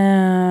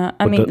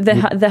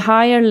 The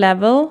higher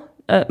level.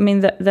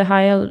 The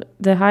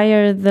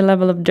higher the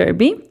level of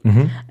Derby,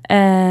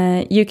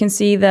 you can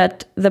see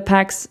that the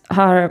packs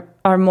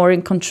are more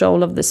in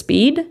control of the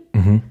speed.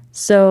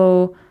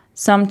 So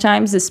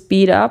sometimes they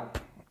speed up.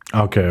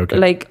 Okay.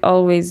 Like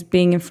always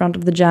being in front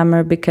of the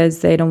jammer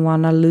because they don't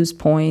want to lose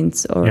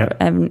points or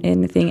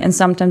anything. And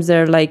sometimes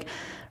they're like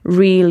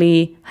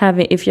really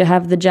heavy. If you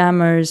have the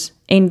jammers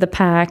in the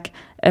pack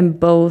and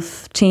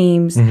both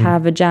teams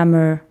have a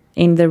jammer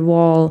in their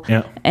wall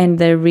and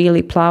they're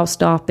really plow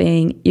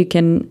stopping, you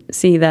can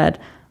see that,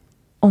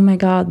 oh my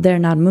God, they're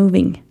not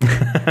moving.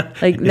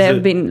 Like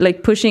they've been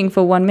like pushing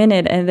for 1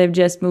 minute and they've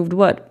just moved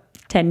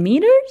 10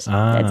 meters?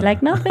 That's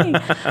like nothing.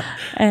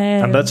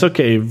 And that's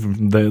okay.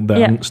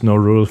 There's no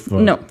rule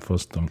for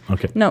stone.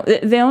 Okay. No,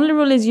 the only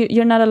rule is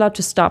you're not allowed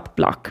to stop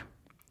block.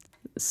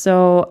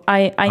 So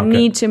I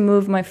need to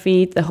move my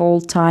feet the whole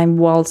time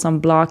whilst I'm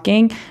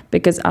blocking,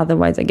 because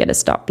otherwise I get a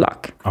stop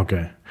block.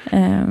 Okay.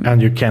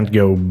 And you can't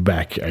go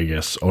back, I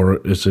guess,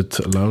 or is it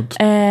allowed?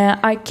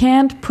 I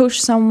can't push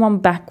someone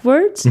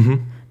backwards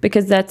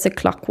because that's a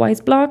clockwise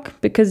block,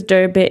 because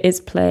Derby is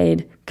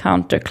played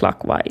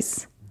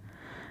counterclockwise.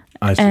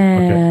 I see.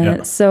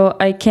 Okay. So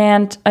I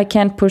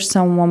can't push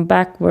someone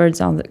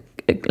backwards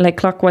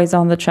clockwise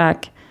on the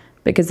track,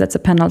 because that's a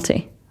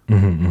penalty.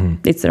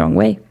 It's the wrong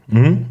way.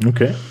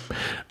 Okay.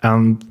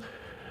 And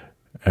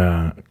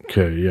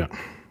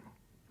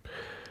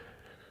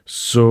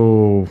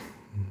so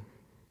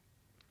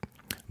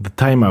the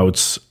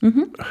timeouts.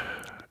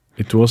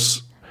 It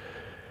was.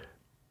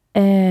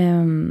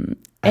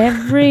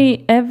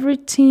 Every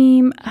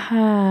team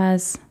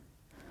has.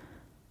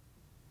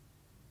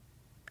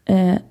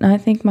 I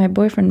think my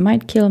boyfriend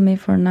might kill me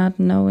for not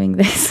knowing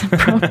this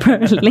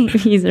properly.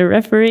 He's a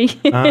referee.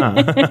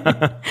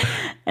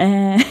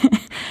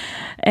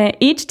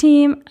 Each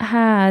team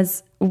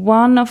has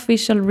one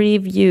official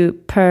review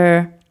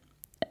per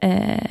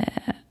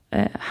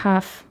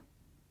half.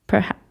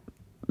 Per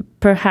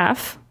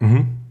half.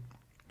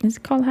 Is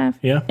it called half?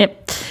 Yeah.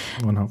 Yep.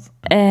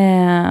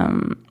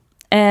 1/2.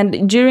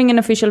 And during an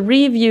official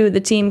review,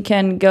 the team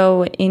can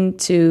go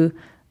into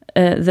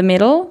the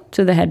middle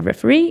to the head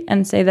referee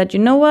and say that, you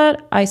know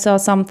what, I saw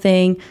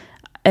something,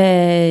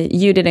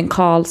 you didn't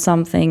call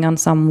something on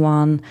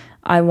someone,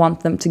 I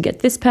want them to get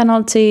this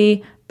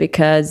penalty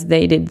because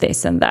they did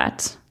this and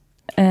that.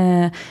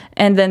 And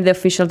then the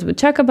officials will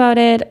talk about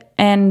it,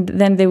 and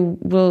then they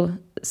will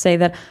say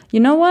that, you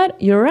know what,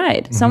 you're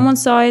right. Mm-hmm. Someone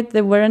saw it,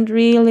 they weren't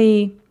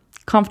really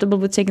comfortable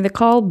with taking the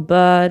call,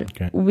 but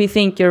we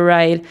think you're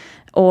right.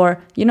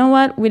 Or, you know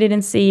what, we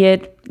didn't see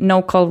it,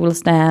 no call will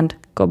stand,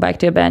 go back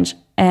to your bench.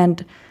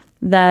 And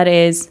that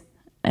is,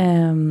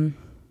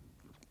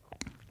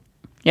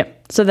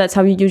 so that's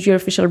how you use your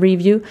official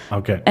review.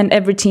 Okay. And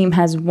every team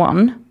has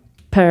one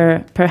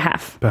per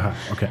half. Per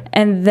half, okay.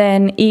 And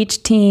then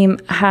each team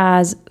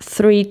has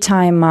 3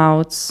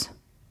 timeouts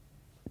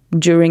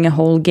during a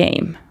whole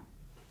game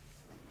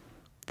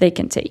they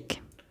can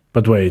take.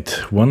 But wait,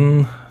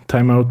 1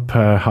 timeout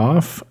per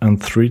half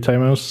and 3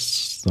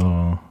 timeouts?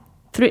 So...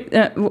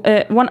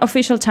 1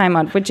 official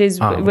timeout, which is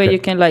where you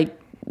can like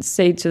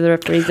say to the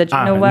referees that,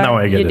 you know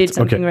what, you did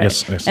something right.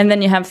 Yes. And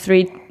then you have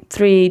 3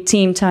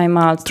 team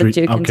timeouts that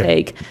you can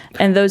take.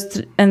 And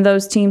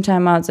those team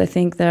timeouts, I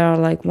think they are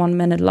like 1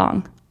 minute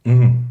long.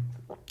 Mm-hmm.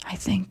 I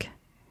think.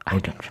 I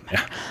don't remember.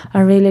 Yeah.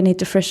 I really need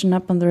to freshen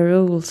up on the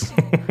rules.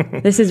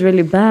 This is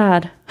really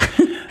bad.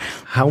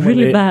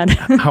 Really bad.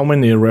 How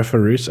many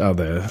referees are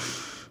there?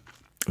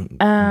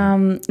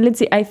 Let's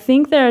see. I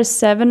think there are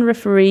 7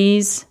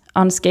 referees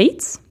on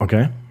skates.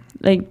 Okay.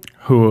 Like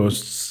who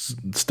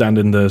stand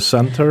in the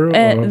center?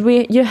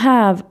 You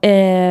have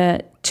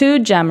 2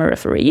 jammer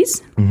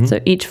referees. Mm-hmm. So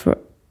each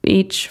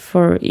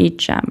for each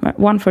jammer,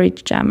 1 for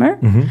each jammer,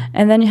 mm-hmm.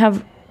 and then you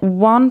have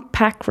 1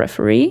 pack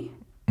referee,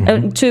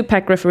 mm-hmm. 2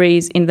 pack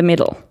referees in the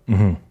middle,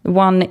 mm-hmm.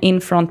 1 in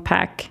front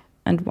pack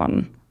and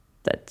 1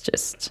 that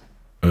just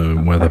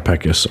where the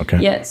pack is. Okay.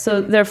 Yeah.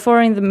 So there are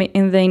 4 on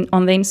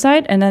the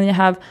inside, and then you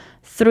have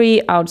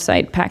 3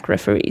 outside pack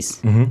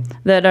referees, mm-hmm.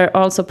 that are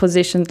also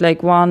positioned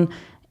like 1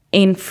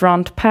 in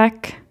front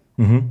pack,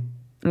 mm-hmm.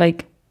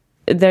 like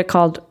they're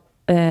called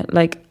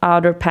like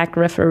outer pack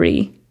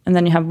referee, and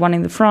then you have 1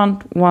 in the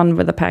front, 1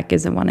 where the pack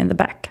is, and 1 in the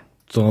back.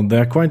 So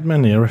there are quite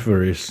many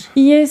referees.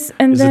 Yes,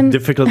 and is it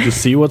difficult to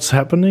see what's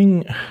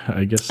happening?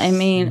 I guess. I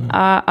mean,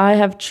 I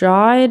have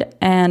tried,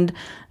 and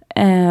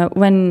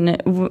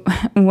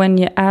when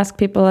you ask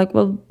people like,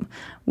 well,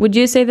 would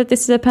you say that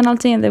this is a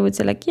penalty? And they would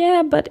say like,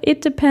 yeah, but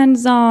it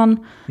depends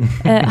on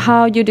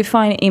how you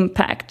define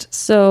impact.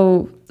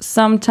 So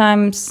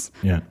sometimes,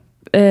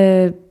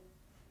 you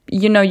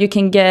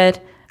can get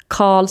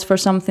calls for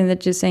something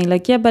that you're saying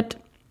like, yeah, but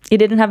it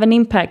didn't have an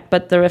impact,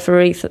 but the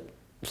referee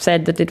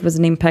said that it was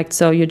an impact,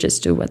 so you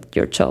just do what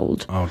you're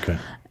told. Okay.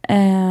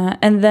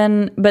 And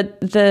then, but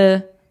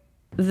the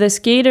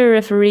skater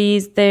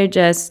referees, they're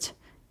just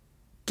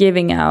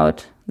giving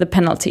out the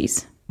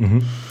penalties.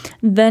 Mm-hmm.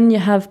 Then you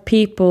have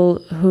people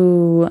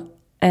who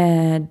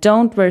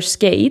don't wear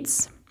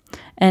skates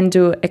and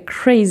do a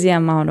crazy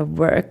amount of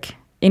work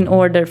in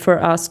order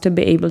for us to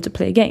be able to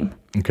play a game.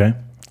 Okay.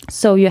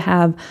 So you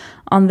have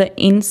on the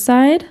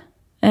inside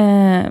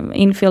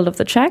infield of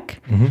the track,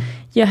 mm-hmm.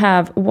 you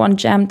have 1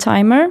 jam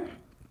timer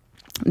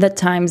that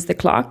times the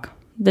clock,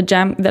 the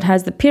jam that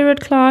has the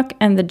period clock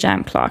and the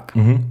jam clock.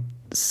 Mm-hmm.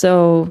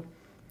 So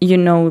you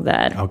know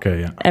that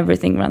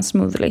everything runs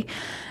smoothly.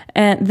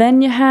 And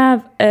then you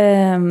have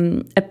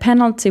a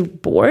penalty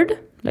board,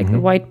 like mm-hmm.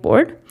 the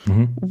whiteboard,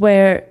 mm-hmm.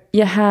 where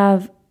you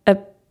have a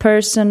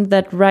person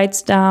that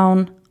writes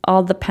down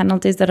all the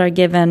penalties that are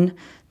given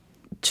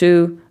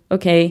to,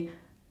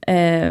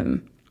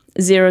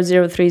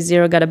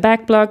 0030 got a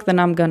back block, then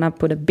I'm going to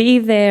put a B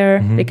there,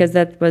 mm-hmm. because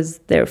that was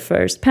their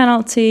first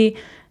penalty.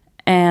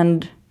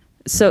 And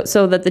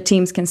so that the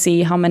teams can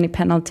see how many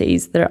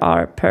penalties there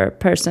are per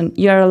person.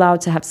 You're allowed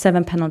to have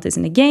 7 penalties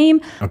in a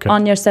game. Okay.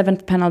 On your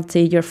 7th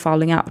penalty, you're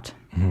falling out.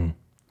 Mm-hmm.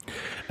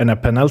 And a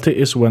penalty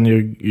is when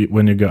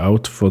you go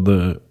out for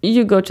the...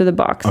 You go to the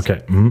box.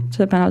 Okay. Mm-hmm. To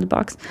the penalty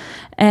box.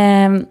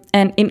 And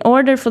in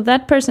order for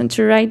that person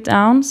to write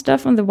down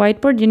stuff on the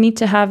whiteboard, you need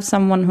to have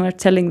someone who are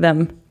telling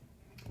them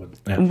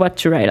what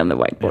to write on the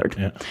whiteboard.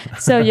 Yeah.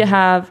 So you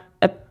have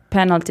a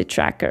penalty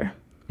tracker.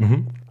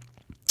 Mm-hmm.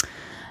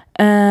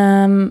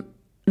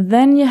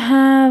 Then you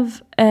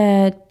have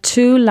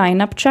 2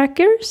 lineup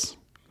trackers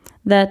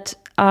that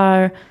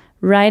are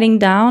writing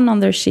down on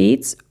their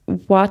sheets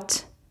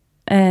what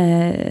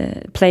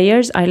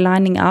players are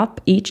lining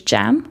up each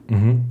jam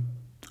mm-hmm.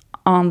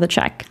 on the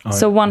track.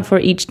 So 1 for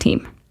each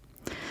team.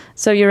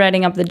 So you're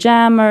writing up the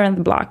jammer and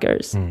the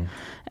blockers,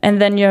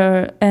 and then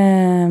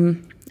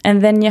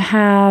you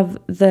have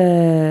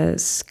the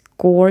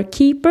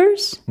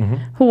scorekeepers mm-hmm.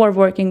 who are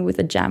working with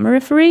the jammer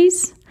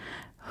referees,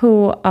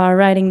 who are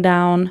writing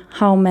down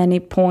how many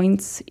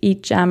points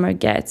each jammer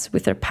gets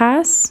with their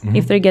pass. Mm-hmm.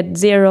 If they get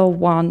 0,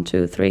 1,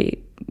 2,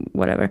 3,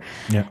 whatever.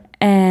 Yeah.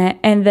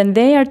 And then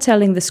they are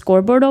telling the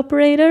scoreboard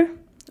operator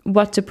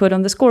what to put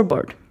on the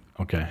scoreboard.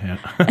 Okay, yeah.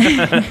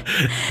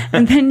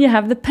 And then you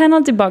have the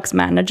penalty box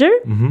manager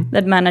mm-hmm.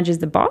 that manages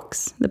the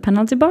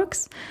penalty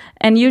box.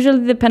 And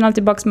usually the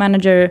penalty box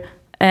manager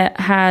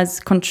has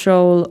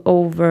control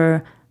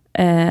over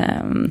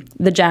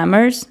the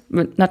jammers,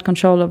 not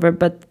control over,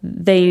 but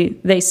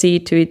they see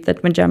to it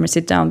that when jammers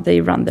sit down,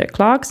 they run their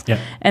clocks. Yeah.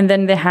 And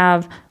then they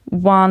have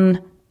one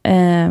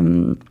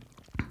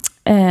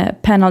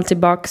penalty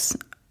box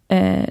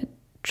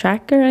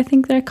tracker, I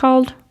think they're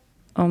called.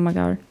 Oh my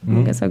God,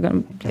 I guess I'm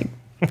gonna like.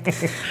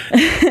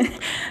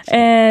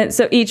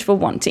 So each for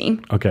one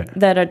team. Okay.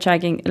 That are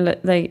tracking,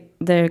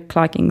 they're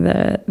clocking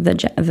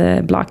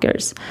the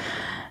blockers.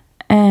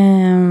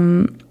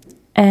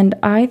 And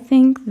I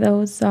think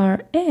those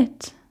are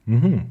it.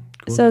 Mm-hmm.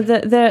 Cool. So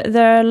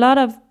there are a lot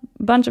of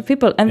bunch of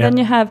people, and then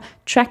you have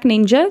track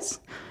ninjas,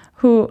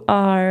 who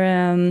are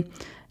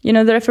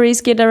the referees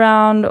get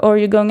around, or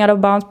you're going out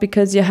of bounds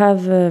because you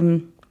have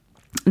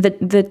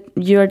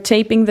you're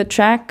taping the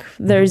track.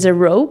 There is a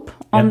rope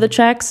on the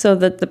track so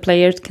that the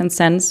players can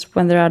sense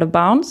when they're out of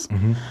bounds,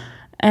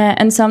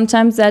 and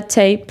sometimes that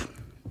tape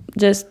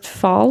just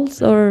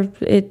falls or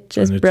it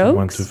just broke,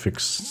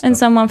 and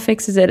someone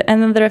fixes it,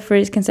 and then the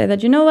referees can say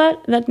that, you know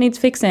what, that needs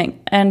fixing,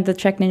 and the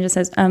track ninja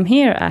says, I'm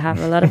here, I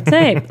have a lot of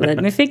tape,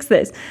 let me fix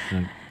this.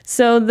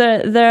 So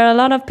there are a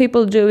lot of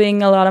people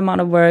doing a lot amount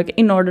of work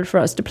in order for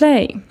us to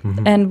play,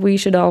 and we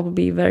should all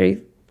be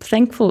very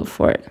thankful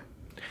for it.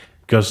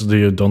 Because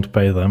you don't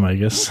pay them, I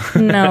guess.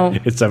 No,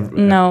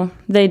 no,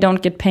 they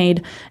don't get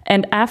paid.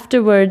 And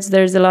afterwards,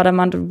 there's a lot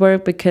amount of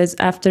work, because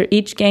after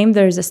each game,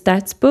 there's a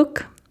stats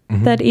book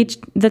that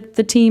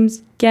the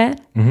teams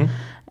get,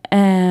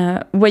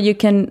 where you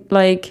can,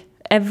 like,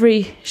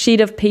 every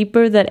sheet of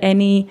paper that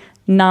any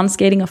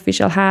non-skating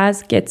official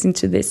has gets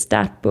into this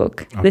stat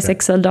book, this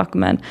Excel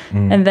document,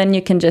 and then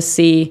you can just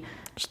see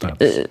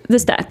the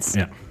stats.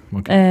 Yeah.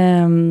 Okay.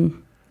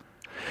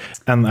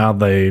 And are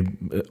they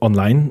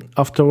online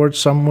afterwards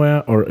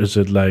somewhere, or is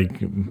it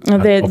like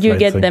you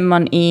get them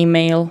on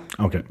email?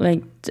 Okay.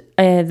 Like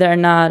they're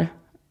not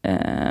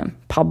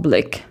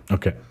public.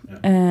 Okay.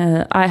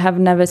 I have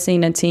never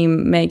seen a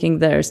team making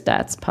their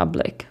stats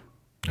public.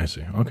 I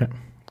see. Okay.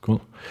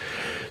 Cool.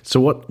 So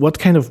what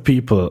kind of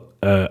people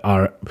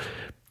are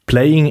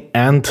playing,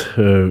 and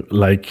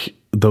like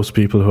those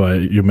people who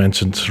you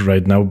mentioned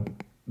right now?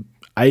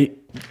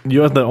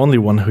 You are the only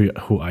one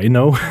who I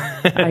know.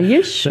 Are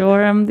you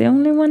sure I'm the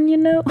only one you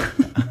know?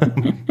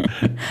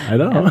 I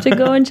don't know. Have to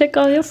go and check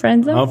all your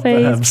friends on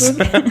Facebook.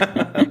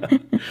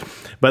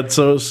 But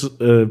so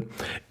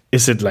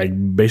is it like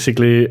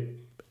basically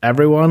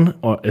everyone,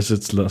 or is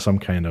it some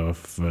kind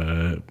of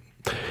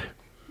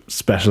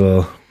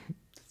special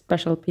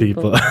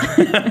people?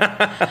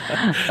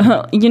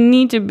 You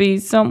need to be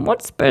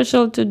somewhat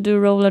special to do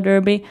roller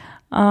derby.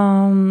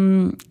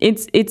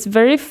 It's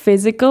very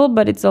physical,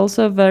 but it's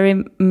also a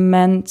very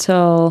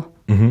mental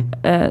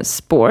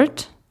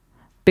sport,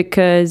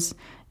 because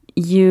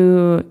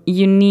you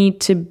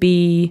need to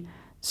be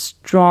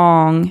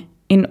strong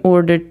in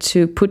order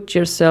to put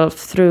yourself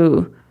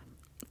through.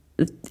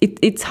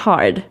 It's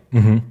hard.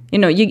 You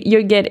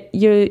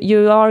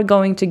are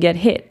going to get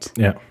hit.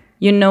 Yeah.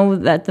 You know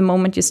that the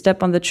moment you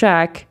step on the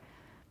track,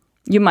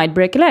 you might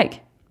break a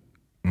leg.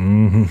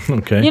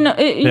 Okay.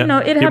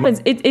 It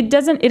happens.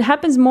 It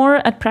happens more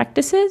at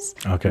practices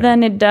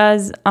than it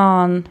does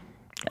on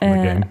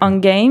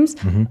games.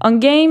 On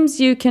games,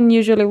 you can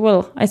usually,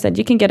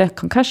 you can get a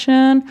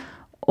concussion,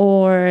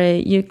 or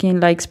you can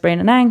like sprain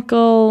an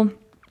ankle,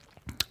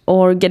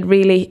 or get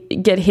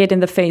hit in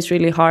the face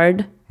really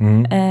hard.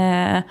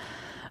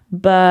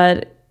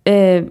 But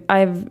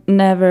I've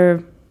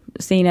never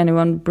seen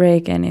anyone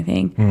break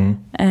anything.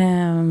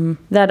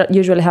 That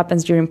usually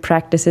happens during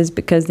practices,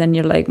 because then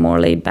you're like more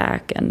laid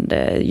back, and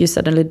you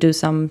suddenly do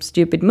some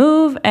stupid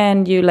move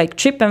and you like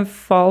trip and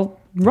fall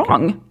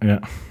wrong. Yeah.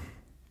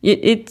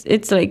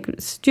 It's like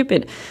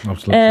stupid.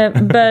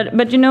 Absolutely. But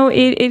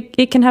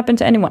it can happen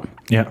to anyone.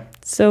 Yeah.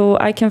 So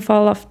I can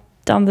fall off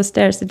down the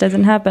stairs. It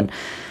doesn't happen,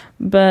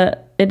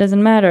 but it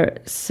doesn't matter.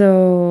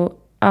 So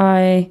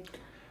I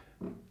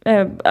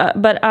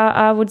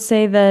would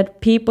say that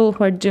people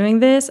who are doing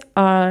this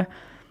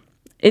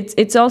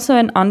it's also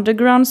an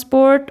underground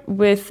sport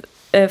with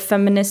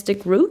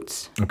feministic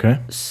roots. Okay.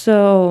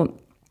 So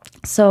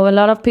a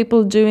lot of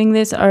people doing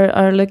this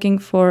are looking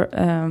for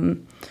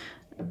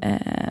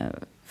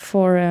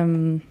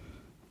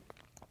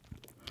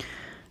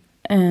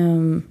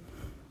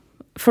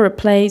a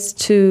place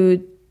to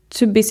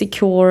be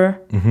secure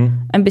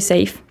and be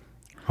safe.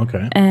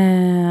 Okay.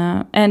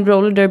 And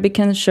roller derby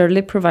can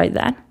surely provide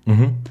that.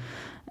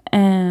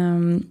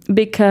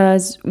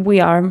 Because we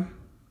are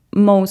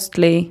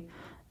mostly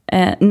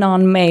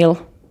non-male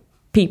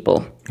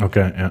people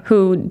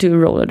who do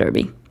roller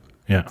derby.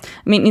 Yeah.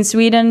 I mean, in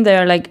Sweden,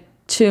 there are like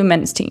 2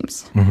 men's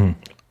teams.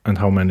 And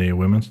how many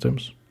women's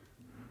teams?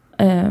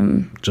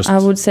 I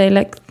would say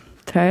like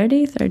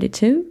 30,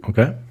 32.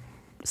 Okay.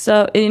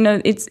 So,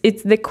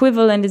 it's the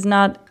equivalent is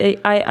not...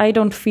 I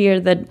don't fear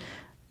that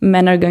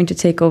men are going to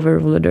take over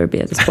roller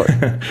derby as a sport.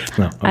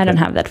 No, okay. I don't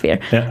have that fear.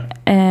 Yeah.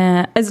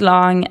 As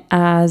long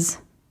as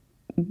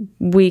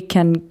we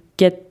can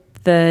get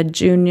the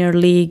junior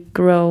league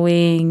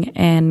growing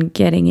and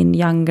getting in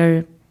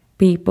younger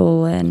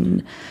people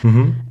and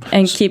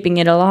keeping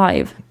it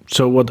alive.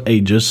 So what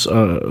ages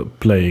are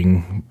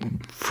playing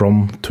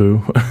from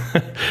to?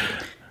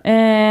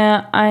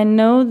 I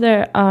know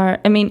there are.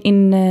 I mean,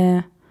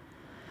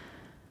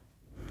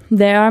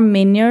 there are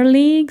minor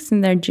leagues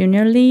and there are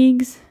junior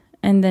leagues,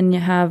 and then you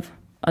have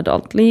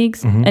adult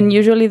leagues. And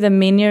usually the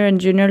minor and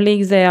junior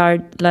leagues, they are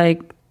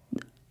like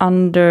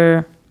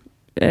under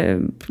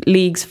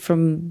leagues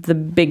from the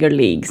bigger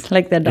leagues,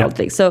 like the adult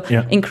leagues. So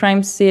in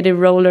Crime City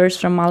Rollers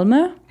from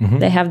Malmö,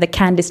 they have the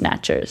Candy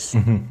Snatchers,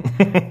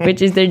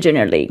 which is their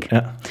junior league.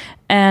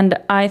 And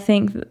I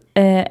think,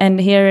 and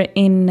here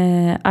in,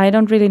 I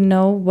don't really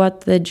know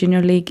what the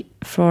junior league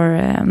for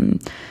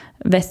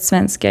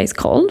Västsvenska is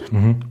called.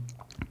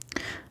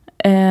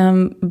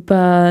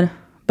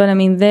 But I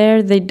mean,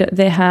 there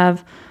they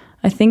have,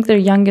 I think their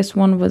youngest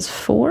one was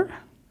 4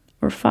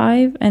 or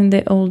 5, and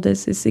the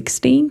oldest is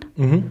 16.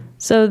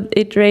 So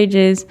it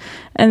ranges,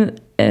 and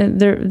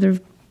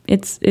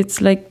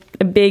it's like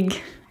a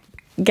big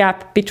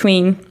gap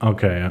between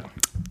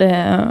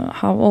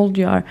how old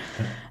you are.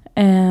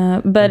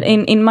 But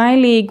in my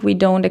league, we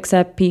don't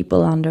accept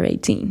people under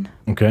 18.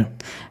 Okay.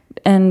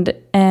 And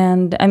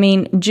I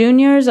mean,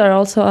 juniors are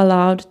also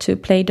allowed to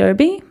play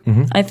derby.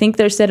 I think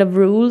their set of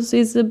rules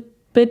is a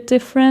bit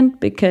different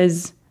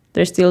because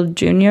they're still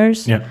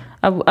juniors.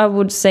 I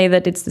would say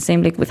that it's the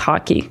same like with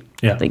hockey.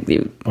 Like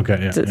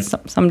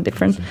some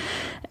difference.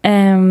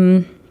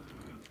 And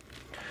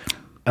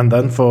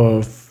then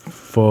for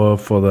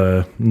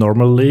the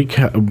normal league,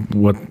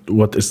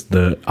 what is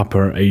the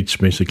upper age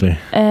basically?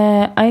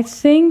 I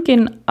think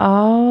in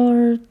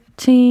our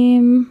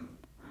team,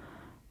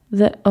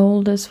 the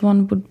oldest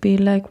one would be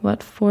like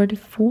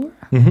 44.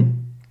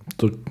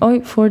 So,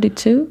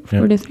 42,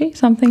 43,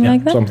 something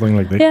like that. Something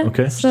like that. Yeah,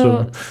 okay.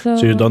 So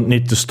you don't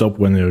need to stop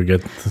when you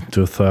get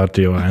to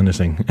 30 or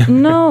anything.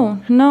 No.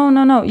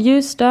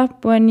 You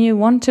stop when you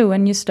want to,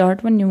 and you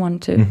start when you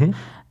want to.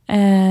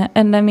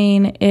 And I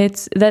mean,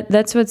 it's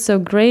that's what's so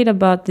great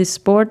about this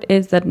sport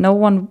is that no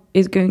one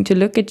is going to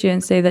look at you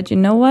and say that, you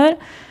know what,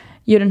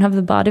 you don't have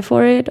the body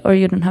for it, or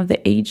you don't have the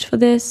age for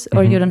this,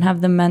 or you don't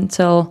have the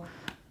mental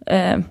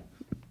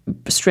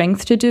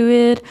strength to do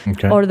it,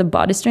 or the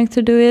body strength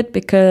to do it,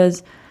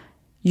 because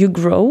you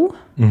grow.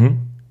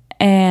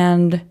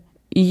 And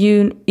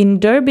you in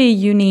derby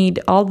you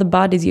need all the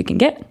bodies you can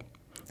get.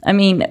 I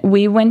mean,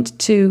 we went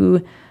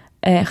to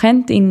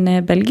Gent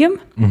in Belgium,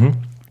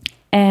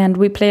 and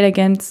we played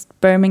against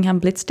Birmingham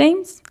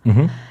Blitzstains,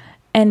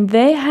 and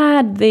they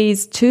had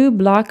these 2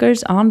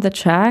 blockers on the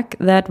track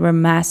that were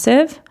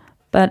massive,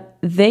 but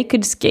they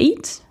could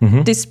skate.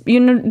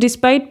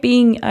 Despite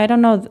being, I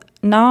don't know,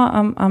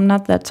 now I'm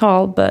not that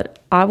tall, but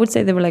I would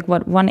say they were like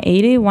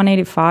 180,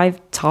 185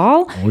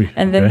 tall,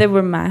 and then they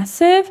were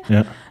massive.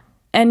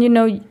 And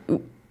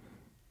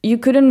you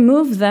couldn't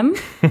move them.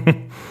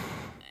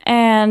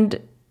 And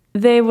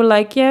they were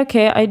like,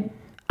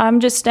 I'm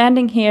just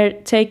standing here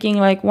taking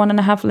like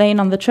 1.5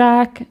 lane on the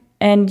track,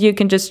 and you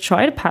can just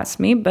try to pass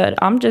me, but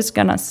I'm just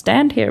gonna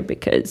stand here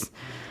because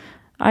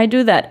I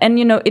do that. And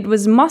it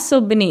was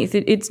muscle beneath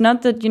it. It's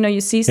not that you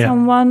see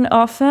someone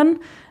often.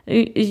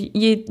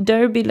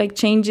 Derby like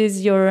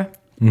changes your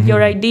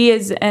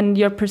ideas and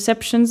your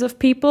perceptions of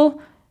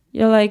people.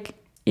 You're like,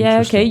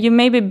 okay, you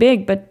may be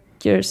big, but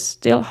you're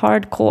still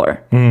hardcore.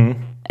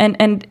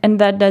 And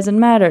that doesn't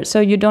matter. So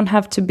you don't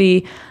have to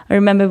be. I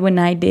remember when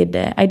I did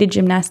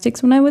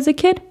gymnastics when I was a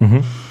kid,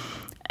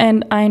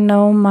 and I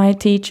know my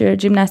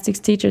gymnastics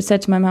teacher,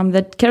 said to my mom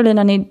that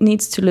Carolina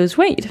needs to lose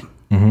weight.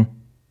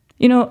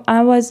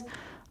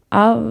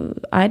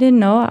 I didn't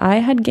know I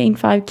had gained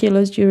 5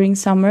 kilos during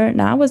summer,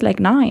 and I was like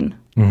 9.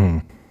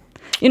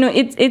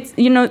 It's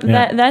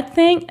that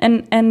thing,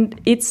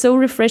 and it's so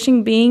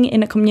refreshing being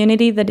in a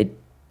community that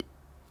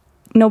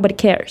nobody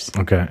cares.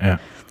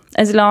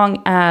 As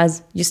long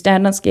as you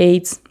stand on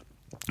skates,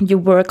 you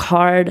work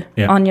hard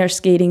on your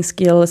skating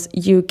skills,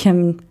 you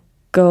can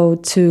go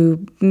to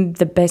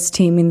the best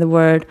team in the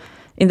world.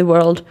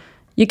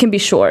 You can be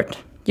short,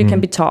 you can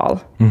be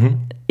tall.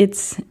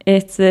 It's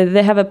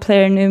they have a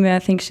player Numi. I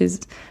think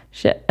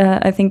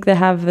I think they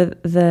have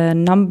the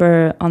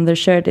number on their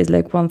shirt is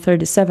like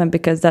 137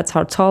 because that's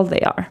how tall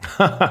they are.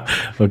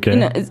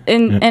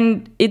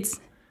 And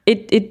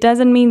it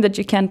doesn't mean that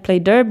you can't play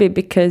derby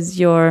because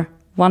you're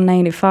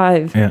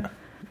 195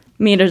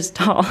 meters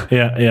tall.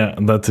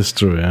 That is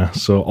true.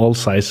 So all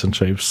size and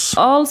shapes.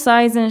 All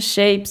size and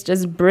shapes,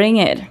 just bring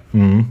it.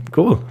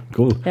 Cool.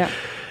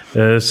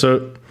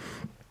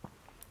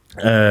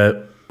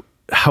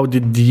 How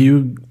did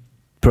you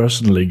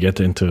personally get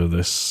into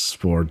this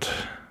sport?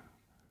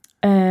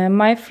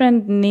 My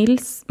friend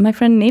Nils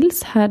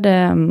had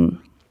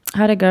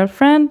a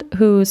girlfriend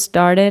who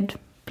started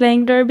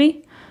playing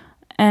derby,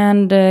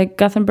 and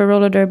Gothenburg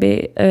Roller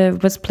Derby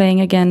was playing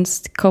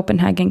against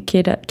Copenhagen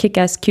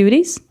Kick-Ass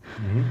Cuties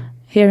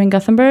here in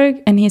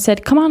Gothenburg, and he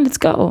said, "Come on, let's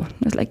go."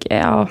 I was like,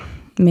 "Yeah,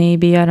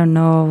 maybe, I don't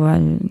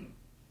know."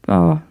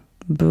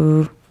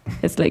 Boo!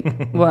 It's like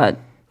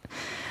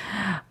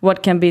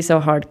what can be so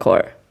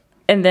hardcore?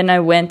 And then I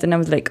went and I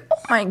was like,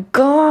 oh my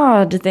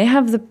God, they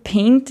have the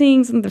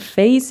paintings and the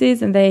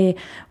faces, and they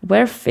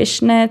wear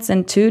fishnets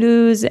and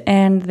tutus,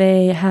 and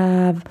they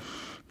have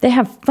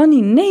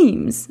funny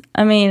names.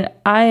 I mean,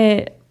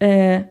 I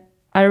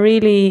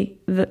really,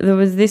 there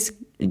was this,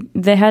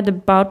 they had a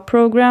bout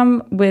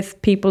program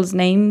with people's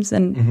names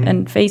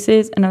and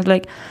faces, and I was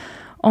like,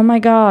 oh my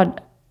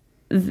God,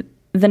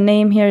 the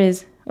name here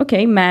is,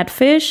 okay,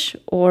 Madfish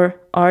or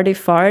Arty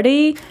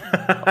Farty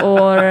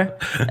or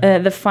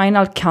The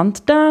Final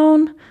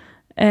Countdown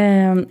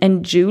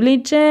and Julie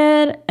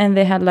Jet, and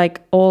they had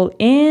like All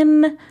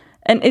In,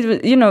 and it was,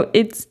 you know,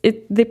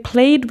 they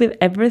played with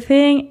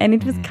everything, and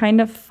it was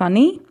kind of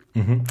funny,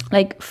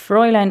 like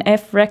Fräulein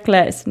F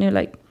Reckless, and you're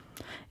like,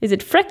 is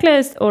it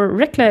Freckless or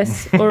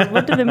Reckless or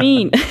what do they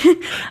mean?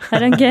 I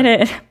don't get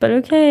it, but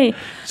okay.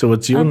 So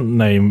what's your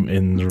name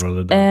in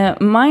roller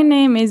derby? My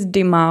name is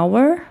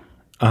Dimauer.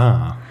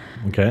 Ah,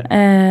 okay.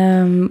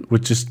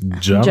 Which is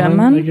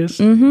German, I guess.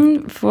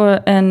 The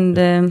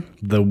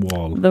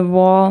wall. The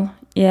wall.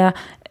 Yeah.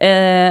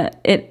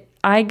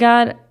 I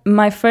got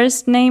my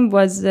first name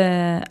was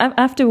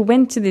after we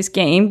went to this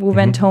game. We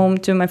went home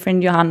to my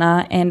friend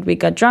Johanna, and we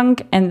got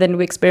drunk, and then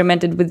we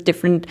experimented with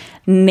different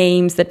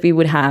names that we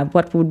would have.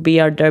 What would be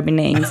our derby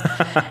names?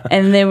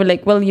 And they were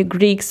like, "Well, you're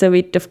Greek, so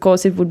it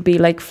would be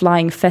like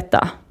Flying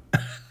Feta."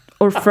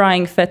 Or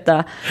Frying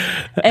Feta.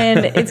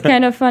 And it's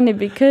kind of funny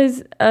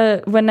because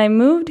when I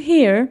moved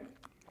here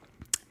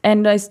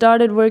and I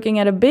started working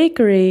at a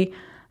bakery,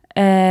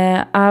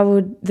 they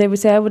would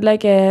say I would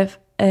like a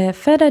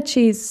feta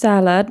cheese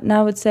salad, and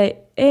I would say,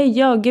 hey,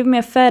 yo, give me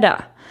a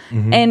feta.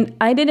 And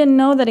I didn't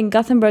know that in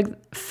Gothenburg,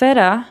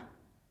 feta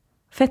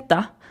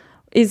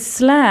is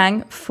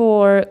slang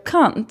for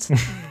cunt.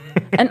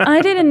 And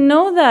I didn't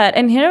know that.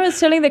 And here I was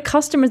telling the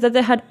customers that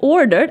they had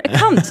ordered a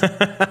cunt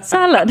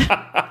salad.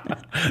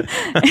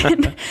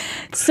 And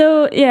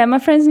so, yeah, my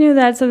friends knew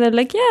that. So they're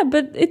like, yeah,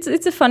 but it's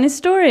a funny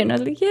story. And I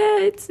was like,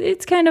 yeah,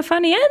 it's kind of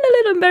funny and a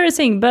little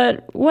embarrassing,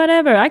 but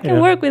whatever. I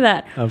can work with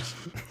that.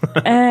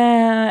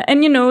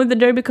 And, you know, the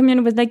derby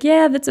community was like,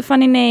 yeah, that's a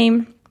funny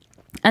name.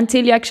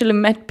 Until you actually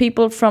met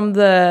people from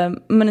the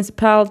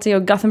municipality or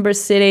Gothenburg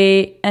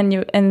city. And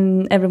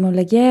everyone was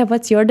like, yeah,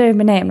 what's your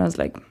derby name? And I was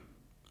like,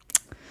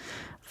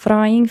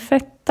 Frying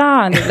Feta.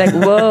 And it's like,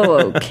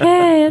 whoa,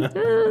 okay.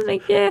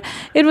 Like, yeah,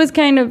 it was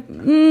kind of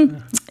too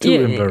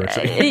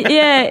embarrassing.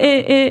 Yeah,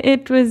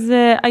 it was.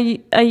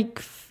 I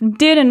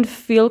didn't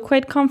feel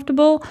quite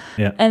comfortable.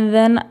 Yeah. And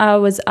then I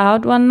was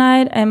out one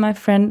night, and my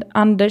friend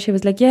Anders, she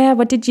was like, yeah,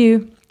 what did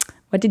you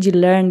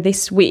learn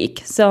this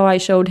week? So I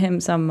showed him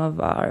some of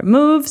our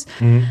moves,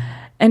 and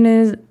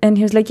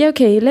he was like, yeah,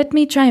 okay, let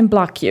me try and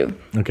block you.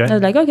 Okay. I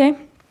was like, okay. And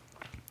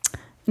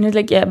he was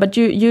like, yeah, but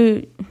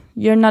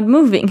you're not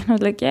moving. I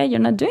was like, yeah, you're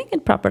not doing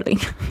it properly.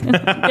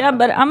 Yeah,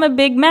 but I'm a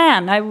big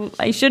man.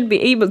 I should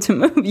be able to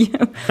move you.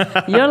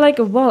 You're like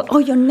a wall. Oh,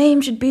 your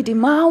name should be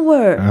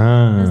Dimauer.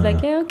 I was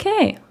like, yeah,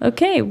 okay,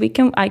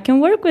 I can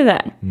work with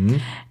that.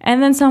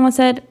 And then someone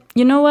said,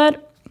 you know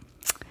what?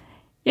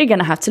 You're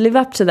gonna have to live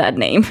up to that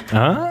name.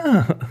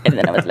 And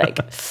then I was like,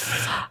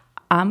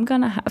 I'm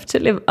gonna have to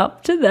live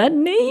up to that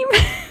name.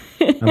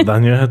 And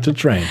then you had to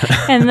train.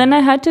 And then I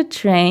had to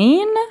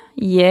train.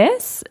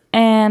 Yes,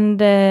 and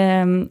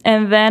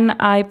then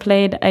I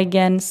played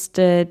against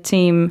a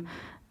team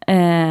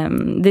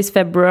this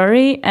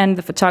February, and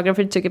the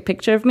photographer took a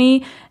picture of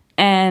me.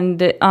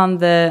 And on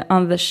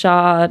the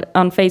shot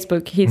on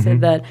Facebook, he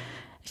said that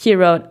he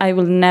wrote, "I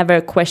will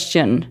never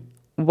question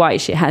why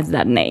she has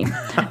that name."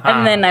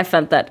 And then I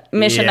felt that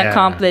mission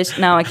accomplished.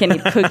 Now I can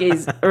eat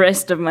cookies the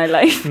rest of my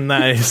life.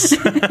 Nice.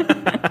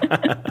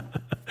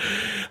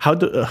 How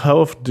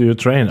often do you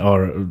train,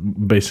 or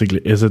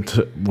basically is it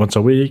once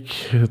a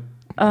week?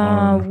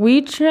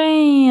 We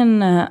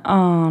train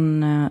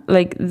on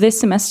like this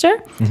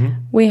semester.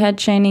 We had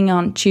training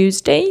on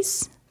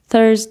Tuesdays,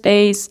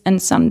 Thursdays,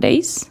 and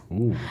Sundays.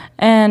 Ooh.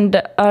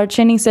 And our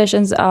training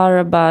sessions are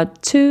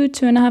about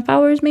 2.5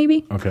 hours,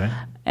 maybe. Okay.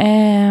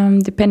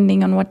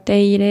 Depending on what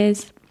day it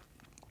is.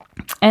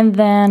 And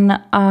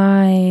then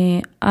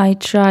I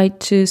try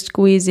to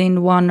squeeze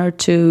in 1 or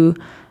 2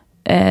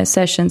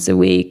 sessions a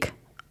week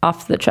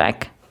off the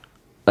track,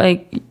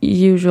 like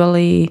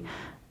usually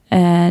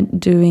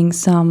doing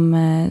some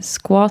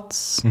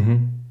squats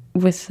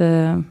with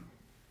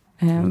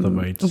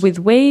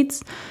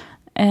weights,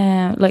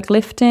 like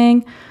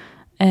lifting.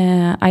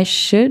 I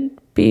should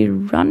be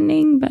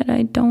running, but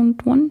I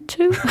don't want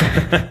to.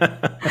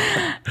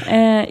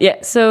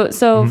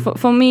 So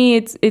for me,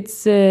 it's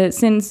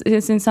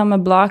since I'm a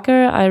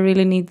blocker, I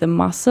really need the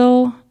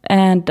muscle,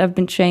 and I've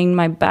been training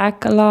my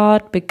back a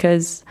lot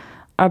because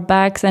our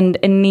backs and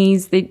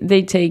knees,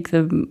 they take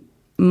the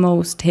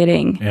most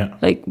hitting. Yeah.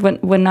 Like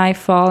when I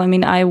fall, I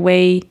mean, I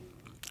weigh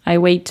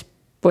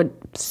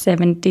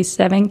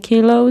 77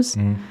 kilos,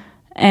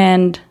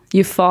 and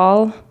you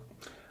fall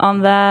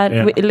on that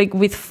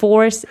with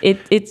force.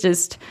 It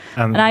just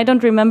and I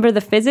don't remember the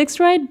physics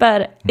right,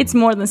 but it's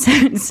more than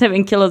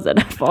 77 kilos that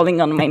are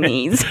falling on my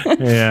knees.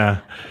 Yeah.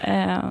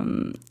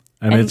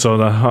 And it's on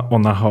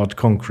a hard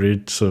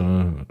concrete.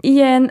 So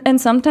yeah,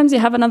 and sometimes you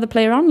have another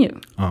player on you.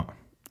 Oh.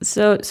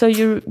 So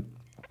you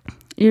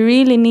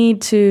really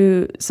need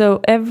to.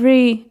 So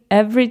every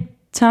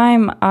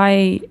time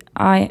I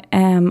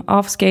am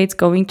off skates,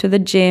 going to the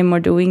gym or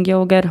doing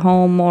yoga at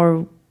home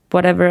or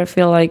whatever, I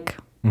feel like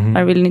I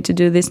really need to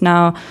do this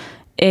now,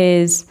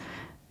 is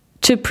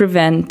to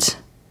prevent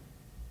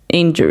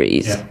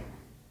injuries. Yeah.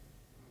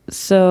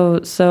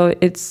 So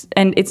it's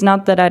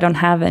not that I don't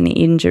have any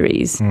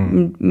injuries. I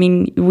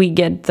mean, we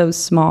get those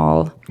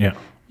small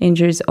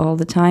injuries all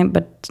the time,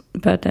 but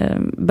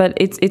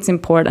it's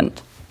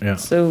important. Yeah.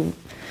 So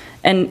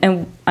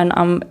and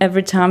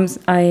every time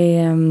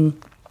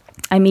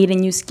I meet a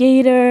new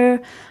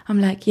skater,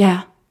 I'm like,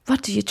 yeah,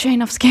 what do you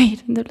train off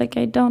skate? And they're like,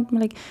 I don't. I'm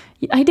like,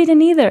 I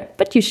didn't either,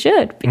 but you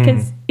should,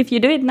 because if you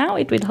do it now,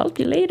 it will help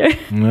you later.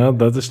 Yeah,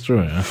 that is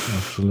true. Yeah,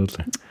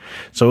 absolutely.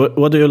 So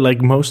what do you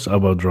like most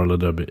about roller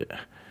derby?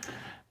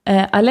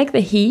 I like the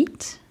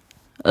heat,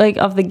 like,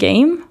 of the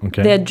game,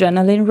 the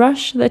adrenaline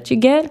rush that you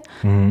get.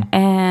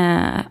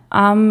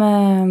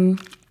 I'm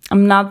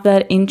not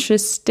that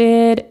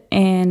interested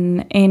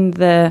in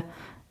the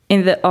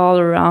all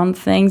around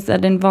things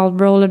that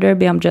involve roller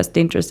derby. I'm just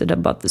interested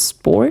about the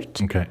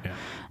sport. Okay.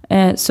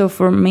 So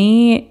for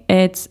me,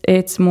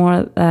 it's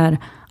more that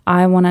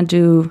I want to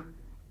do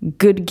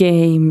good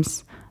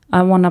games.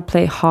 I want to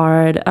play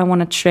hard. I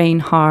want to train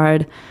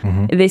hard.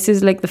 This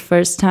is like the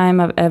first time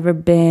I've ever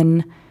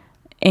been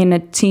in a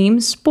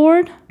team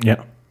sport.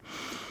 Yeah.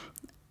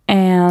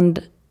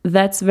 And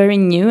that's very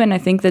new. And I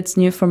think that's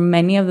new for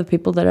many of the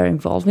people that are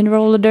involved in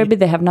roller derby.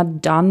 They have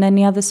not done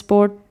any other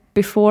sport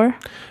before.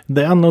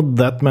 There are not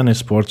that many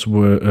sports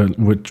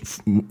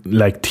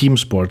like team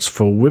sports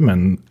for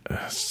women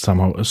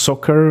somehow.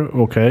 Soccer,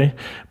 okay.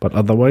 But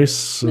otherwise...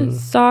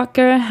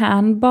 Soccer,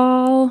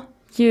 handball...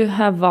 You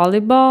have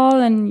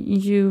volleyball, and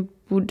you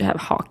would have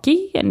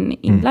hockey and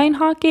inline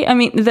hockey. I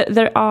mean,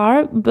 there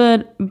are,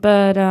 but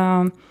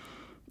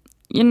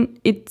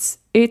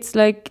it's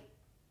like,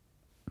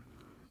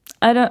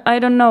 I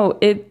don't know.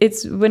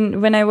 It's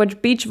when I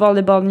watch beach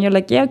volleyball, and you're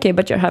like, yeah, okay,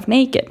 but you're half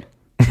naked.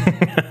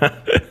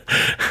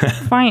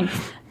 Fine,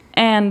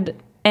 and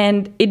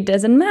it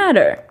doesn't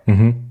matter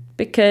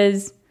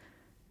because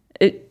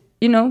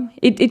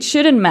it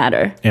shouldn't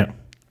matter. Yeah,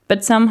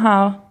 but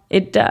somehow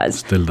it does.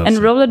 Still does. And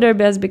roller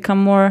derby has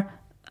become more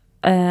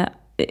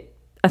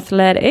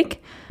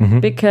athletic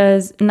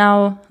because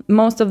now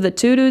most of the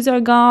tutus are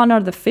gone,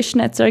 or the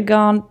fishnets are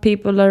gone.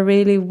 People are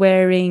really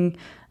wearing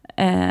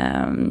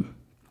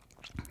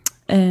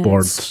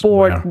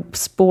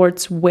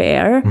sports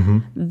wear.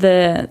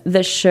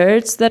 The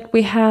shirts that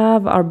we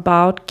have, our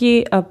bout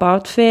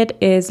fit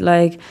is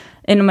like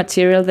in a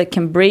material that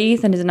can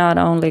breathe, and is not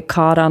only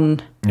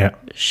cotton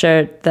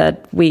shirt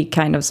that we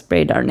kind of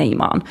sprayed our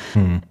name on.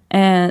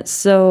 And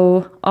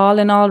so all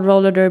in all,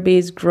 roller derby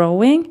is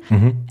growing.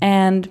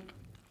 And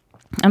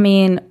I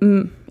mean,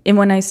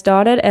 when I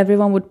started,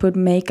 everyone would put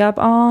makeup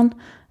on,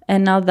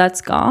 and now that's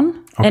gone.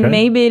 Okay. And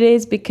maybe it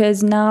is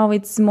because now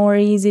it's more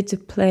easy to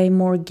play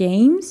more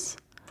games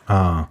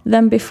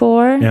than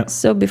before. Yeah.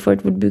 So before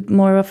it would be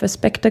more of a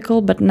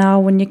spectacle, but now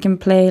when you can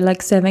play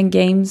like 7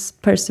 games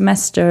per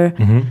semester,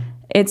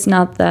 it's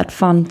not that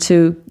fun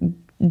to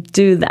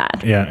do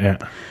that. Yeah.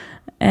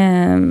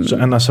 So,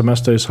 and a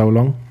semester is how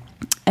long?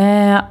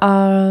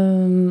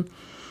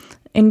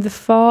 In the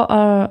fall,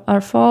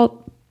 our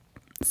fall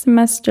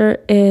semester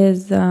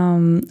is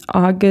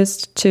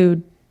August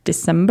to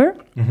December.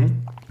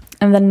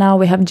 And then now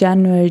we have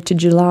January to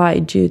July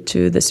due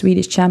to the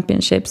Swedish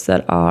championships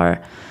that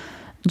are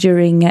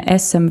during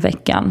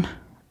SM-veckan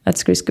at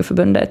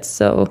Skridskoförbundet.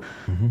 So,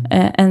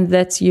 and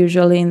that's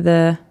usually in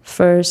the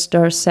first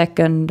or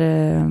second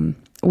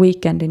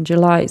weekend in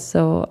July.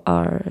 So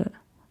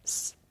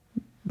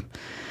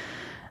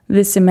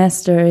this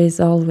semester is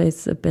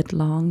always a bit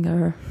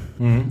longer.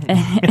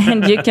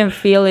 And you can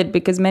feel it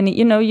because many,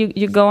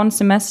 you go on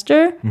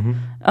semester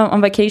on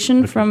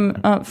vacation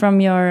from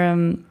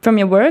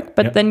your work,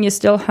 but then you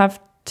still have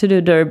to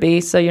do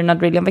derby, so you're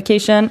not really on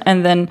vacation.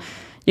 And then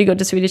you go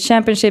to Swedish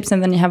championships,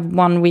 and then you have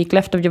 1 week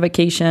left of your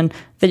vacation.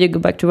 Then you go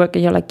back to work,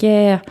 and you're like,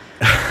 yeah,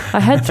 I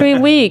had 3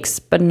 weeks,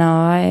 but no,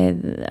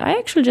 I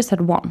actually just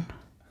had 1.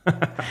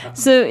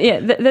 So yeah,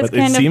 that's but kind of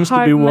hard. It seems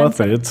to be worth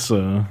it.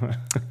 So.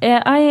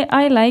 Yeah,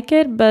 I like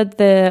it, but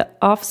the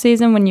off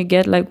season, when you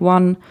get like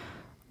one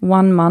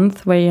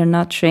month where you're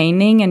not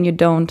training, and you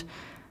don't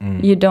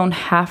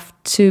have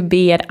to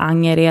be at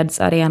Angereds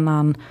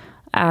arenan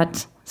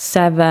at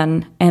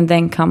 7 and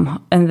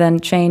then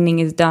training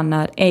is done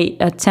at 8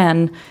 at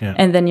 10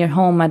 and then you're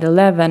home at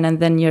 11 and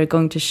then you're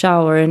going to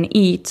shower and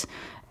eat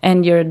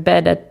and you're at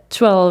bed at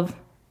 12,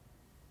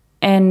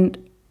 and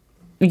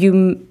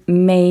you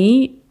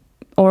may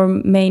or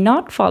may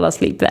not fall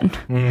asleep then,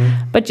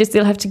 but you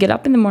still have to get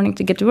up in the morning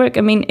to get to work.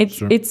 I mean,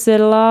 it's a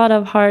lot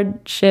of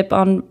hardship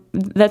on.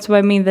 That's why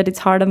I mean that it's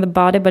hard on the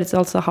body, but it's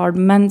also hard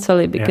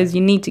mentally because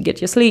you need to get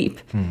your sleep.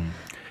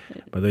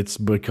 But it's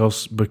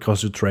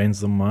because you train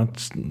so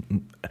much.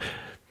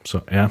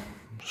 So yeah,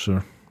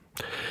 sure.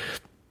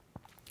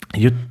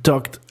 You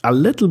talked a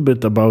little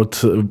bit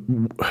about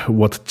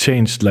what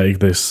changed, like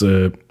this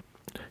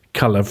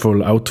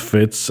colorful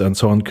outfits and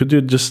so on. Could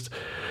you just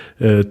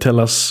tell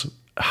us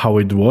how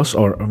it was,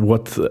 or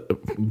what?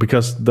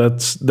 Because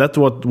that's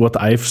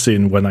what I've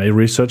seen when I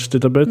researched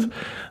it a bit.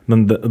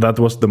 Then that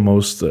was the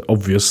most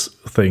obvious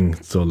thing.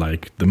 So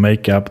like the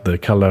makeup, the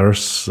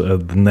colors,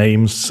 the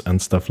names,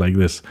 and stuff like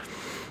this.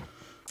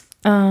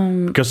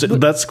 Because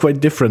that's quite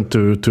different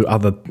to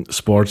other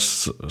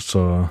sports.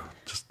 So.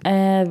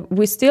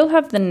 We still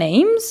have the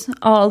names,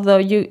 although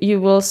you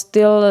will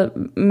still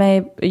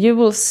you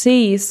will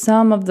see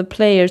some of the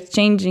players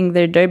changing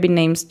their derby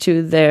names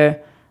to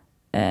their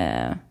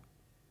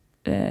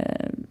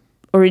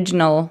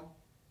original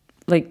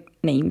like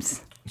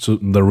names. So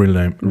the real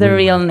name. The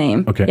real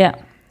name. Okay. Yeah.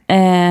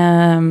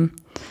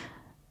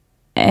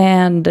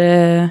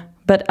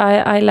 But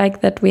I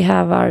like that we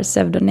have our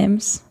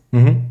pseudonyms.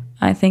 Mm-hmm.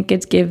 I think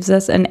it gives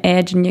us an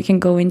edge, and you can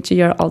go into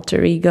your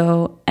alter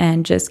ego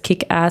and just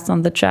kick ass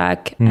on the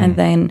track, and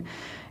then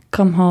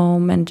come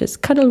home and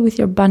just cuddle with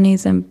your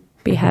bunnies and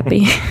be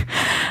happy.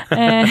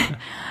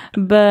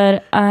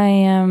 But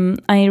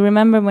I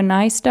remember when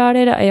I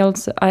started,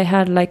 I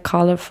had like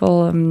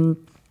colorful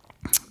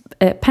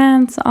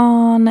pants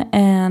on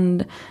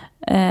and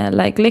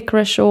like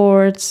lycra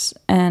shorts,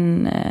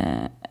 and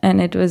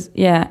it was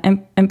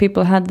and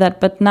people had that,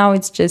 but now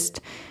it's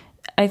just.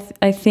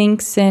 I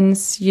think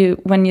since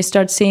when you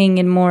start seeing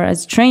it more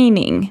as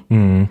training,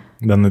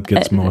 then it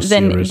gets more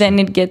serious. Then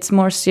it gets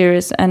more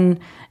serious, and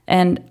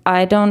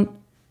I don't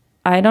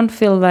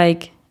feel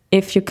like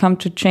if you come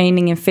to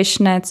training in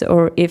fishnets,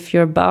 or if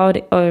you're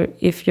or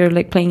if you're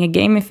like playing a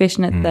game in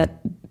fishnet,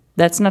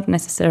 that's not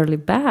necessarily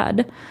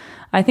bad.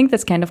 I think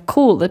that's kind of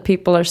cool that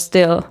people are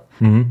still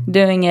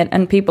doing it,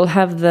 and people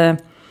have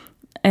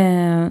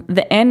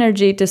the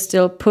energy to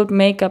still put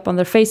makeup on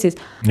their faces.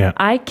 Yeah.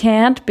 I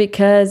can't,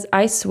 because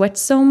I sweat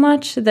so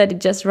much that it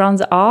just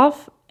runs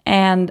off,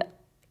 and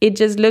it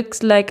just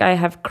looks like I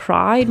have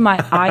cried my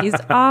eyes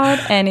out,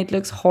 and it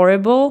looks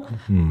horrible.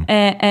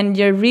 And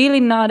you're really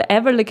not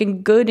ever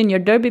looking good in your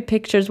derby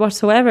pictures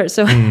whatsoever.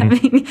 So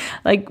having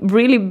like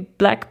really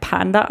black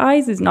panda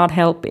eyes is not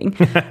helping.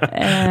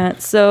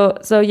 So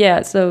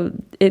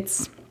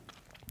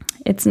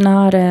it's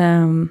not.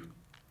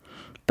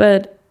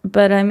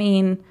 But I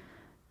mean,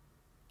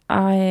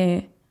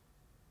 I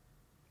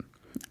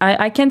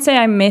can't say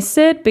I miss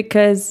it,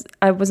 because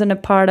I wasn't a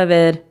part of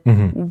it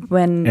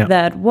when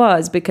that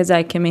was, because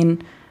I came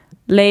in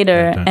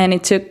later, and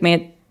it took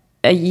me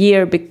a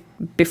year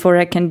before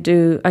I could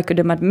do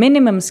my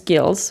minimum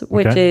skills,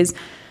 which is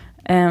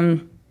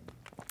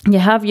you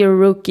have your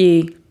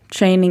rookie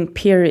training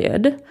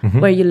period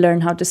where you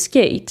learn how to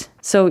skate.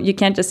 So you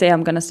can't just say,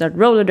 I'm going to start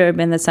roller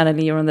derby, and then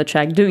suddenly you're on the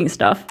track doing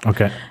stuff.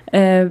 Okay.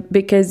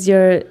 Because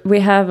we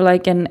have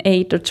like an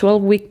 8 or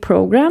 12 week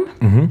program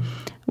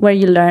where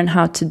you learn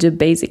how to do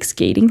basic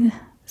skating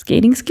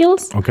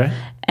skills. Okay.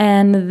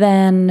 And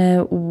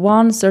then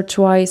once or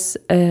twice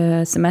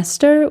a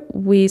semester,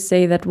 we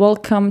say that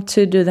welcome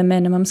to do the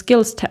minimum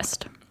skills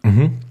test.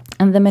 And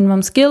the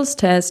minimum skills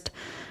test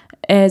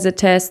is a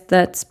test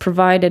that's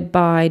provided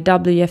by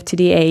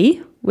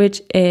WFTDA,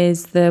 which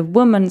is the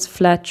Women's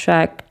Flat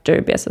Track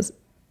Derby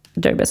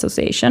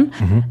Association,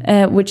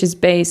 which is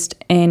based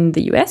in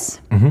the US.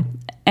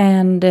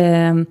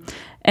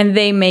 And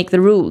they make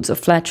the rules of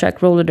flat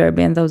track roller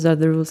derby, and those are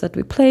the rules that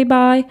we play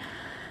by.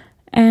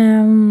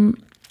 And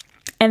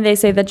they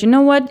say that, you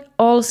know what,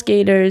 all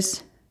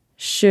skaters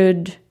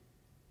should,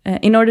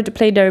 in order to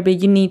play derby,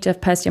 you need to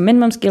have passed your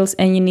minimum skills,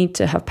 and you need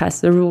to have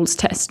passed the rules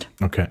test.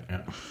 Okay,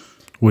 yeah.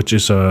 Which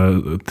is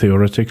a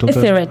theoretical test?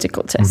 A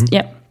theoretical test,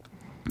 yeah.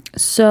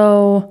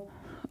 So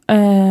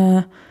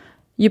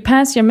you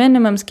pass your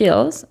minimum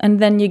skills, and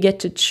then you get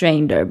to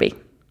train derby.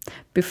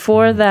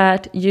 Before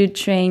that, you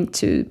train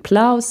to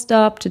plow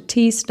stop, to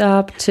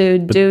T-stop, to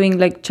doing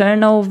like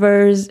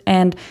turnovers,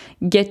 and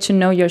get to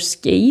know your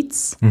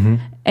skates,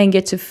 and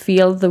get to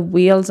feel the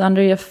wheels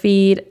under your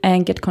feet,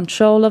 and get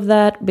control of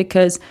that,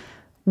 because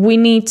we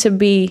need to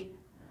be.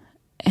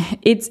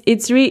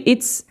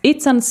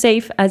 It's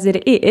unsafe as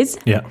it is.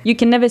 Yeah. You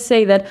can never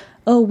say that,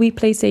 oh, we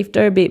play safe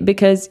derby,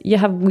 because you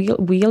have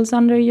wheels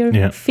under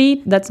your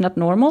feet. That's not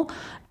normal.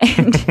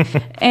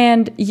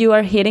 And you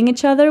are hitting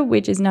each other,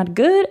 which is not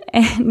good.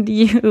 And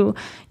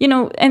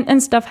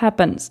and stuff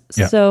happens.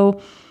 Yeah. So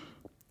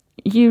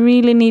you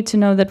really need to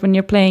know that when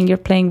you're playing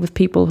with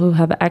people who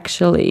have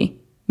actually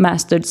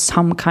mastered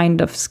some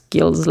kind of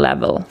skills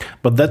level.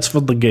 But that's for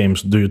the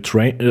games. Do you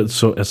train?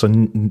 So as a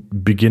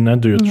beginner,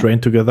 do you train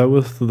together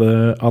with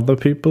the other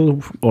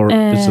people, or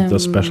is it a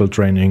special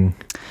training?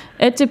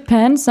 It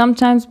depends.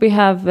 Sometimes we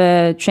have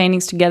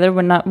trainings together.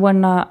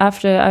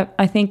 After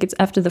I think it's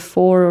after the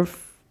 4 or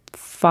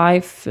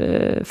 5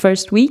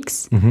 first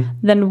weeks.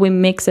 Then we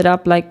mix it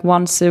up like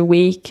once a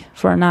week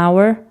for an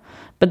hour.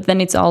 But then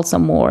it's also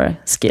more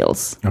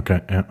skills.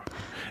 Okay, yeah.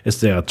 Is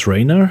there a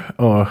trainer,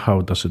 or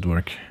how does it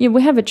work? Yeah,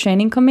 we have a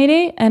training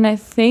committee, and I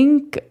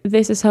think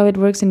this is how it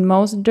works in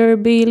most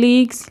derby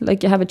leagues.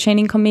 Like you have a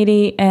training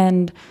committee,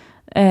 and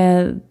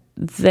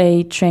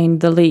they train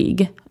the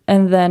league.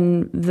 And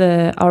then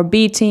our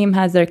B team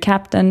has their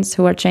captains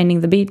who are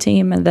training the B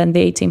team, and then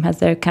the A team has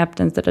their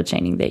captains that are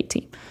training the A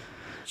team.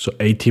 So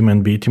A team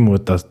and B team,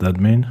 what does that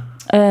mean?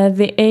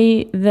 The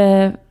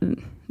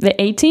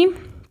A team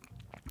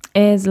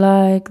is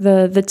like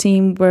the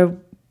team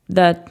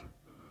that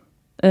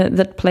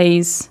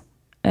plays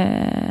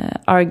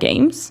our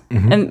games,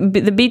 and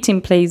the B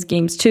team plays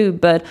games too.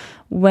 But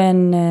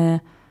when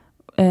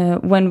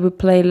we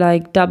play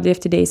like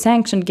WFTDA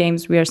sanctioned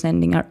games, we are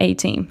sending our A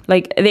team.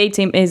 Like the A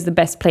team is the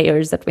best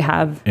players that we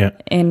have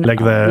in like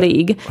our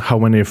league. How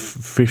many?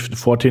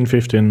 14,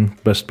 15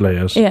 best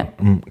players? Yeah.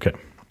 Okay.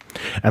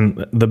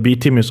 And the B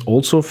team is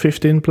also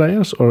 15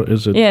 players, or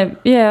is it?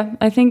 Yeah.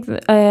 I think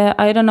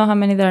I don't know how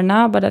many there are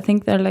now, but I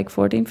think there are like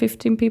 14,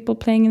 15 people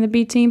playing in the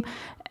B team,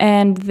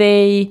 and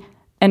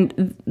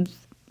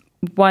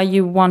why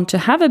you want to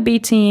have a B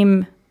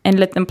team and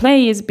let them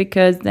play is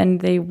because then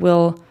they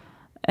will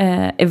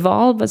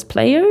evolve as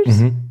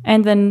players,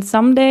 and then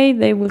someday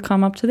they will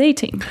come up to the A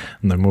team.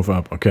 And they move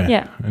up. Okay.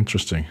 Yeah.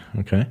 Interesting.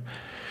 Okay.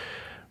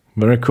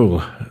 Very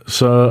cool.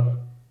 So,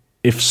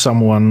 if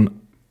someone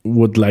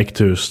would like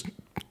to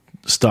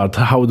start,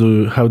 how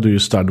do you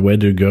start? Where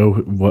do you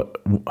go?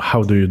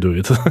 How do you do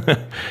it?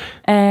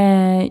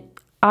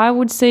 I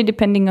would say,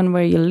 depending on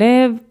where you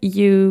live,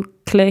 you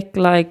click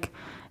like.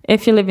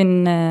 If you live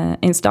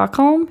in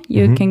Stockholm,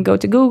 you can go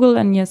to Google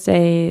and you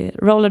say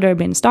roller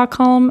derby in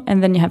Stockholm,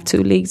 and then you have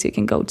 2 leagues you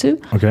can go to.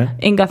 Okay.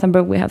 In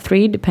Gothenburg, we have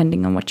 3,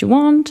 depending on what you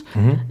want.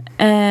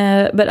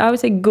 But I would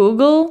say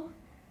Google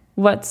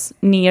what's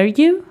near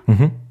you,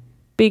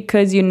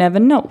 because you never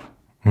know.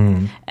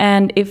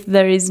 And if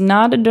there is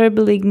not a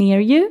derby league near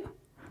you,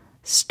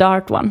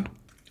 start one.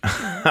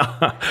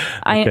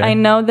 I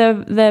know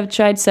they've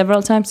tried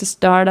several times to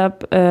start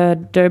up a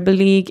derby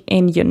league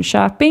in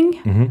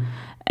Jönköping.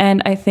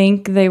 And I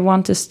think they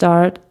want to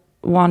start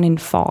one in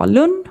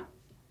Falun.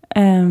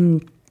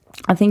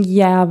 I think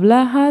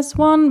Gävle has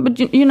one. But,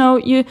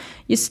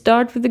 you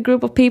start with a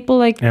group of people.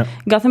 Like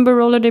Gothenburg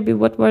Roller Derby,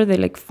 what were they?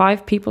 Like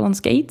 5 people on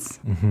skates?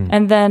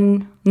 And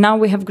then now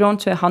we have grown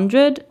to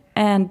 100.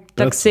 And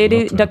Duck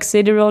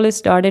City Roller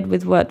started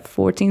with,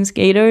 14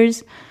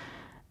 skaters?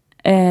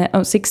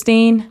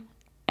 16.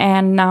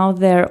 And now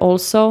they're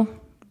also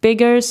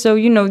bigger. So,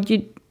 you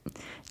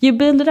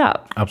build it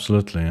up.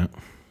 Absolutely, yeah.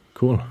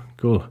 Cool.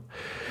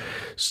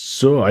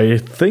 So I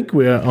think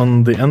we are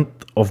on the end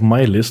of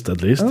my list,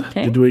 at least.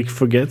 Okay. Did we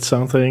forget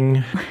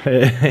something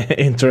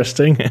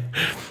interesting?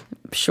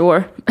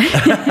 Sure.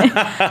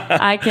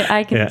 I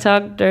can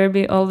talk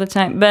derby all the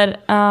time.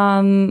 But,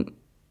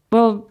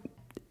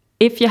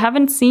 if you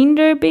haven't seen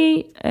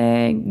derby,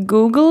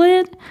 Google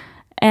it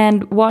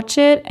and watch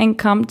it and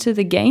come to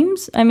the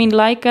games. I mean,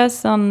 like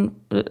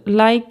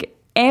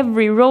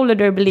every roller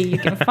derby league you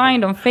can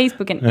find on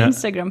Facebook and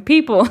Instagram,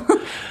 people,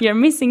 you're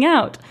missing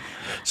out.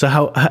 So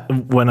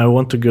when I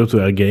want to go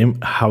to a game,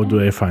 how do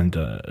I find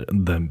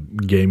the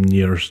game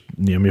near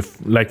me?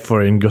 Like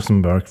in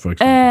Gothenburg, for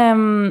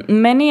example.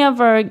 Many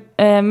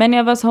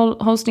of us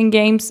hosting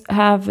games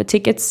have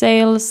ticket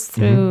sales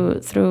through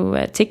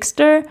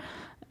Tixter,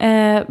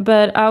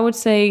 but I would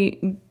say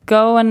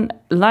go and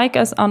like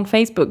us on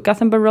Facebook,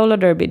 Gothenburg Roller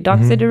Derby,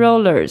 Duck City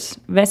Rollers,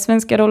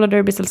 Västsvenska Roller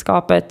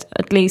Derby-sällskapet,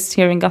 at least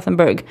here in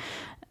Gothenburg.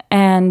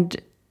 And,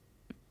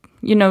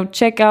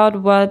 check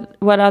out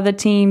what other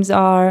teams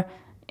are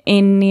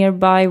in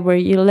nearby where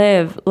you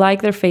live.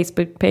 Like their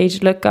Facebook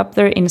page, look up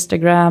their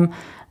Instagram,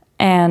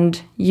 and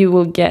you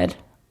will get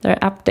their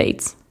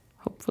updates,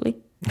 hopefully.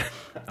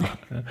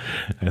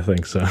 I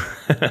think so.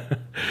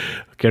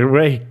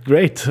 Okay,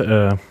 great.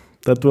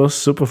 That was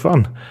super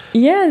fun.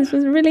 Yeah, this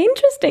was really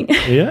interesting.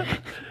 Yeah.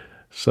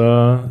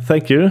 So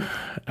thank you.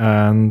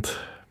 And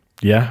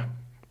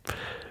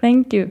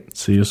Thank you.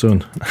 See you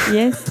soon.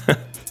 Yes.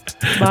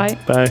 Bye.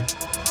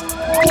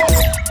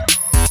 Bye.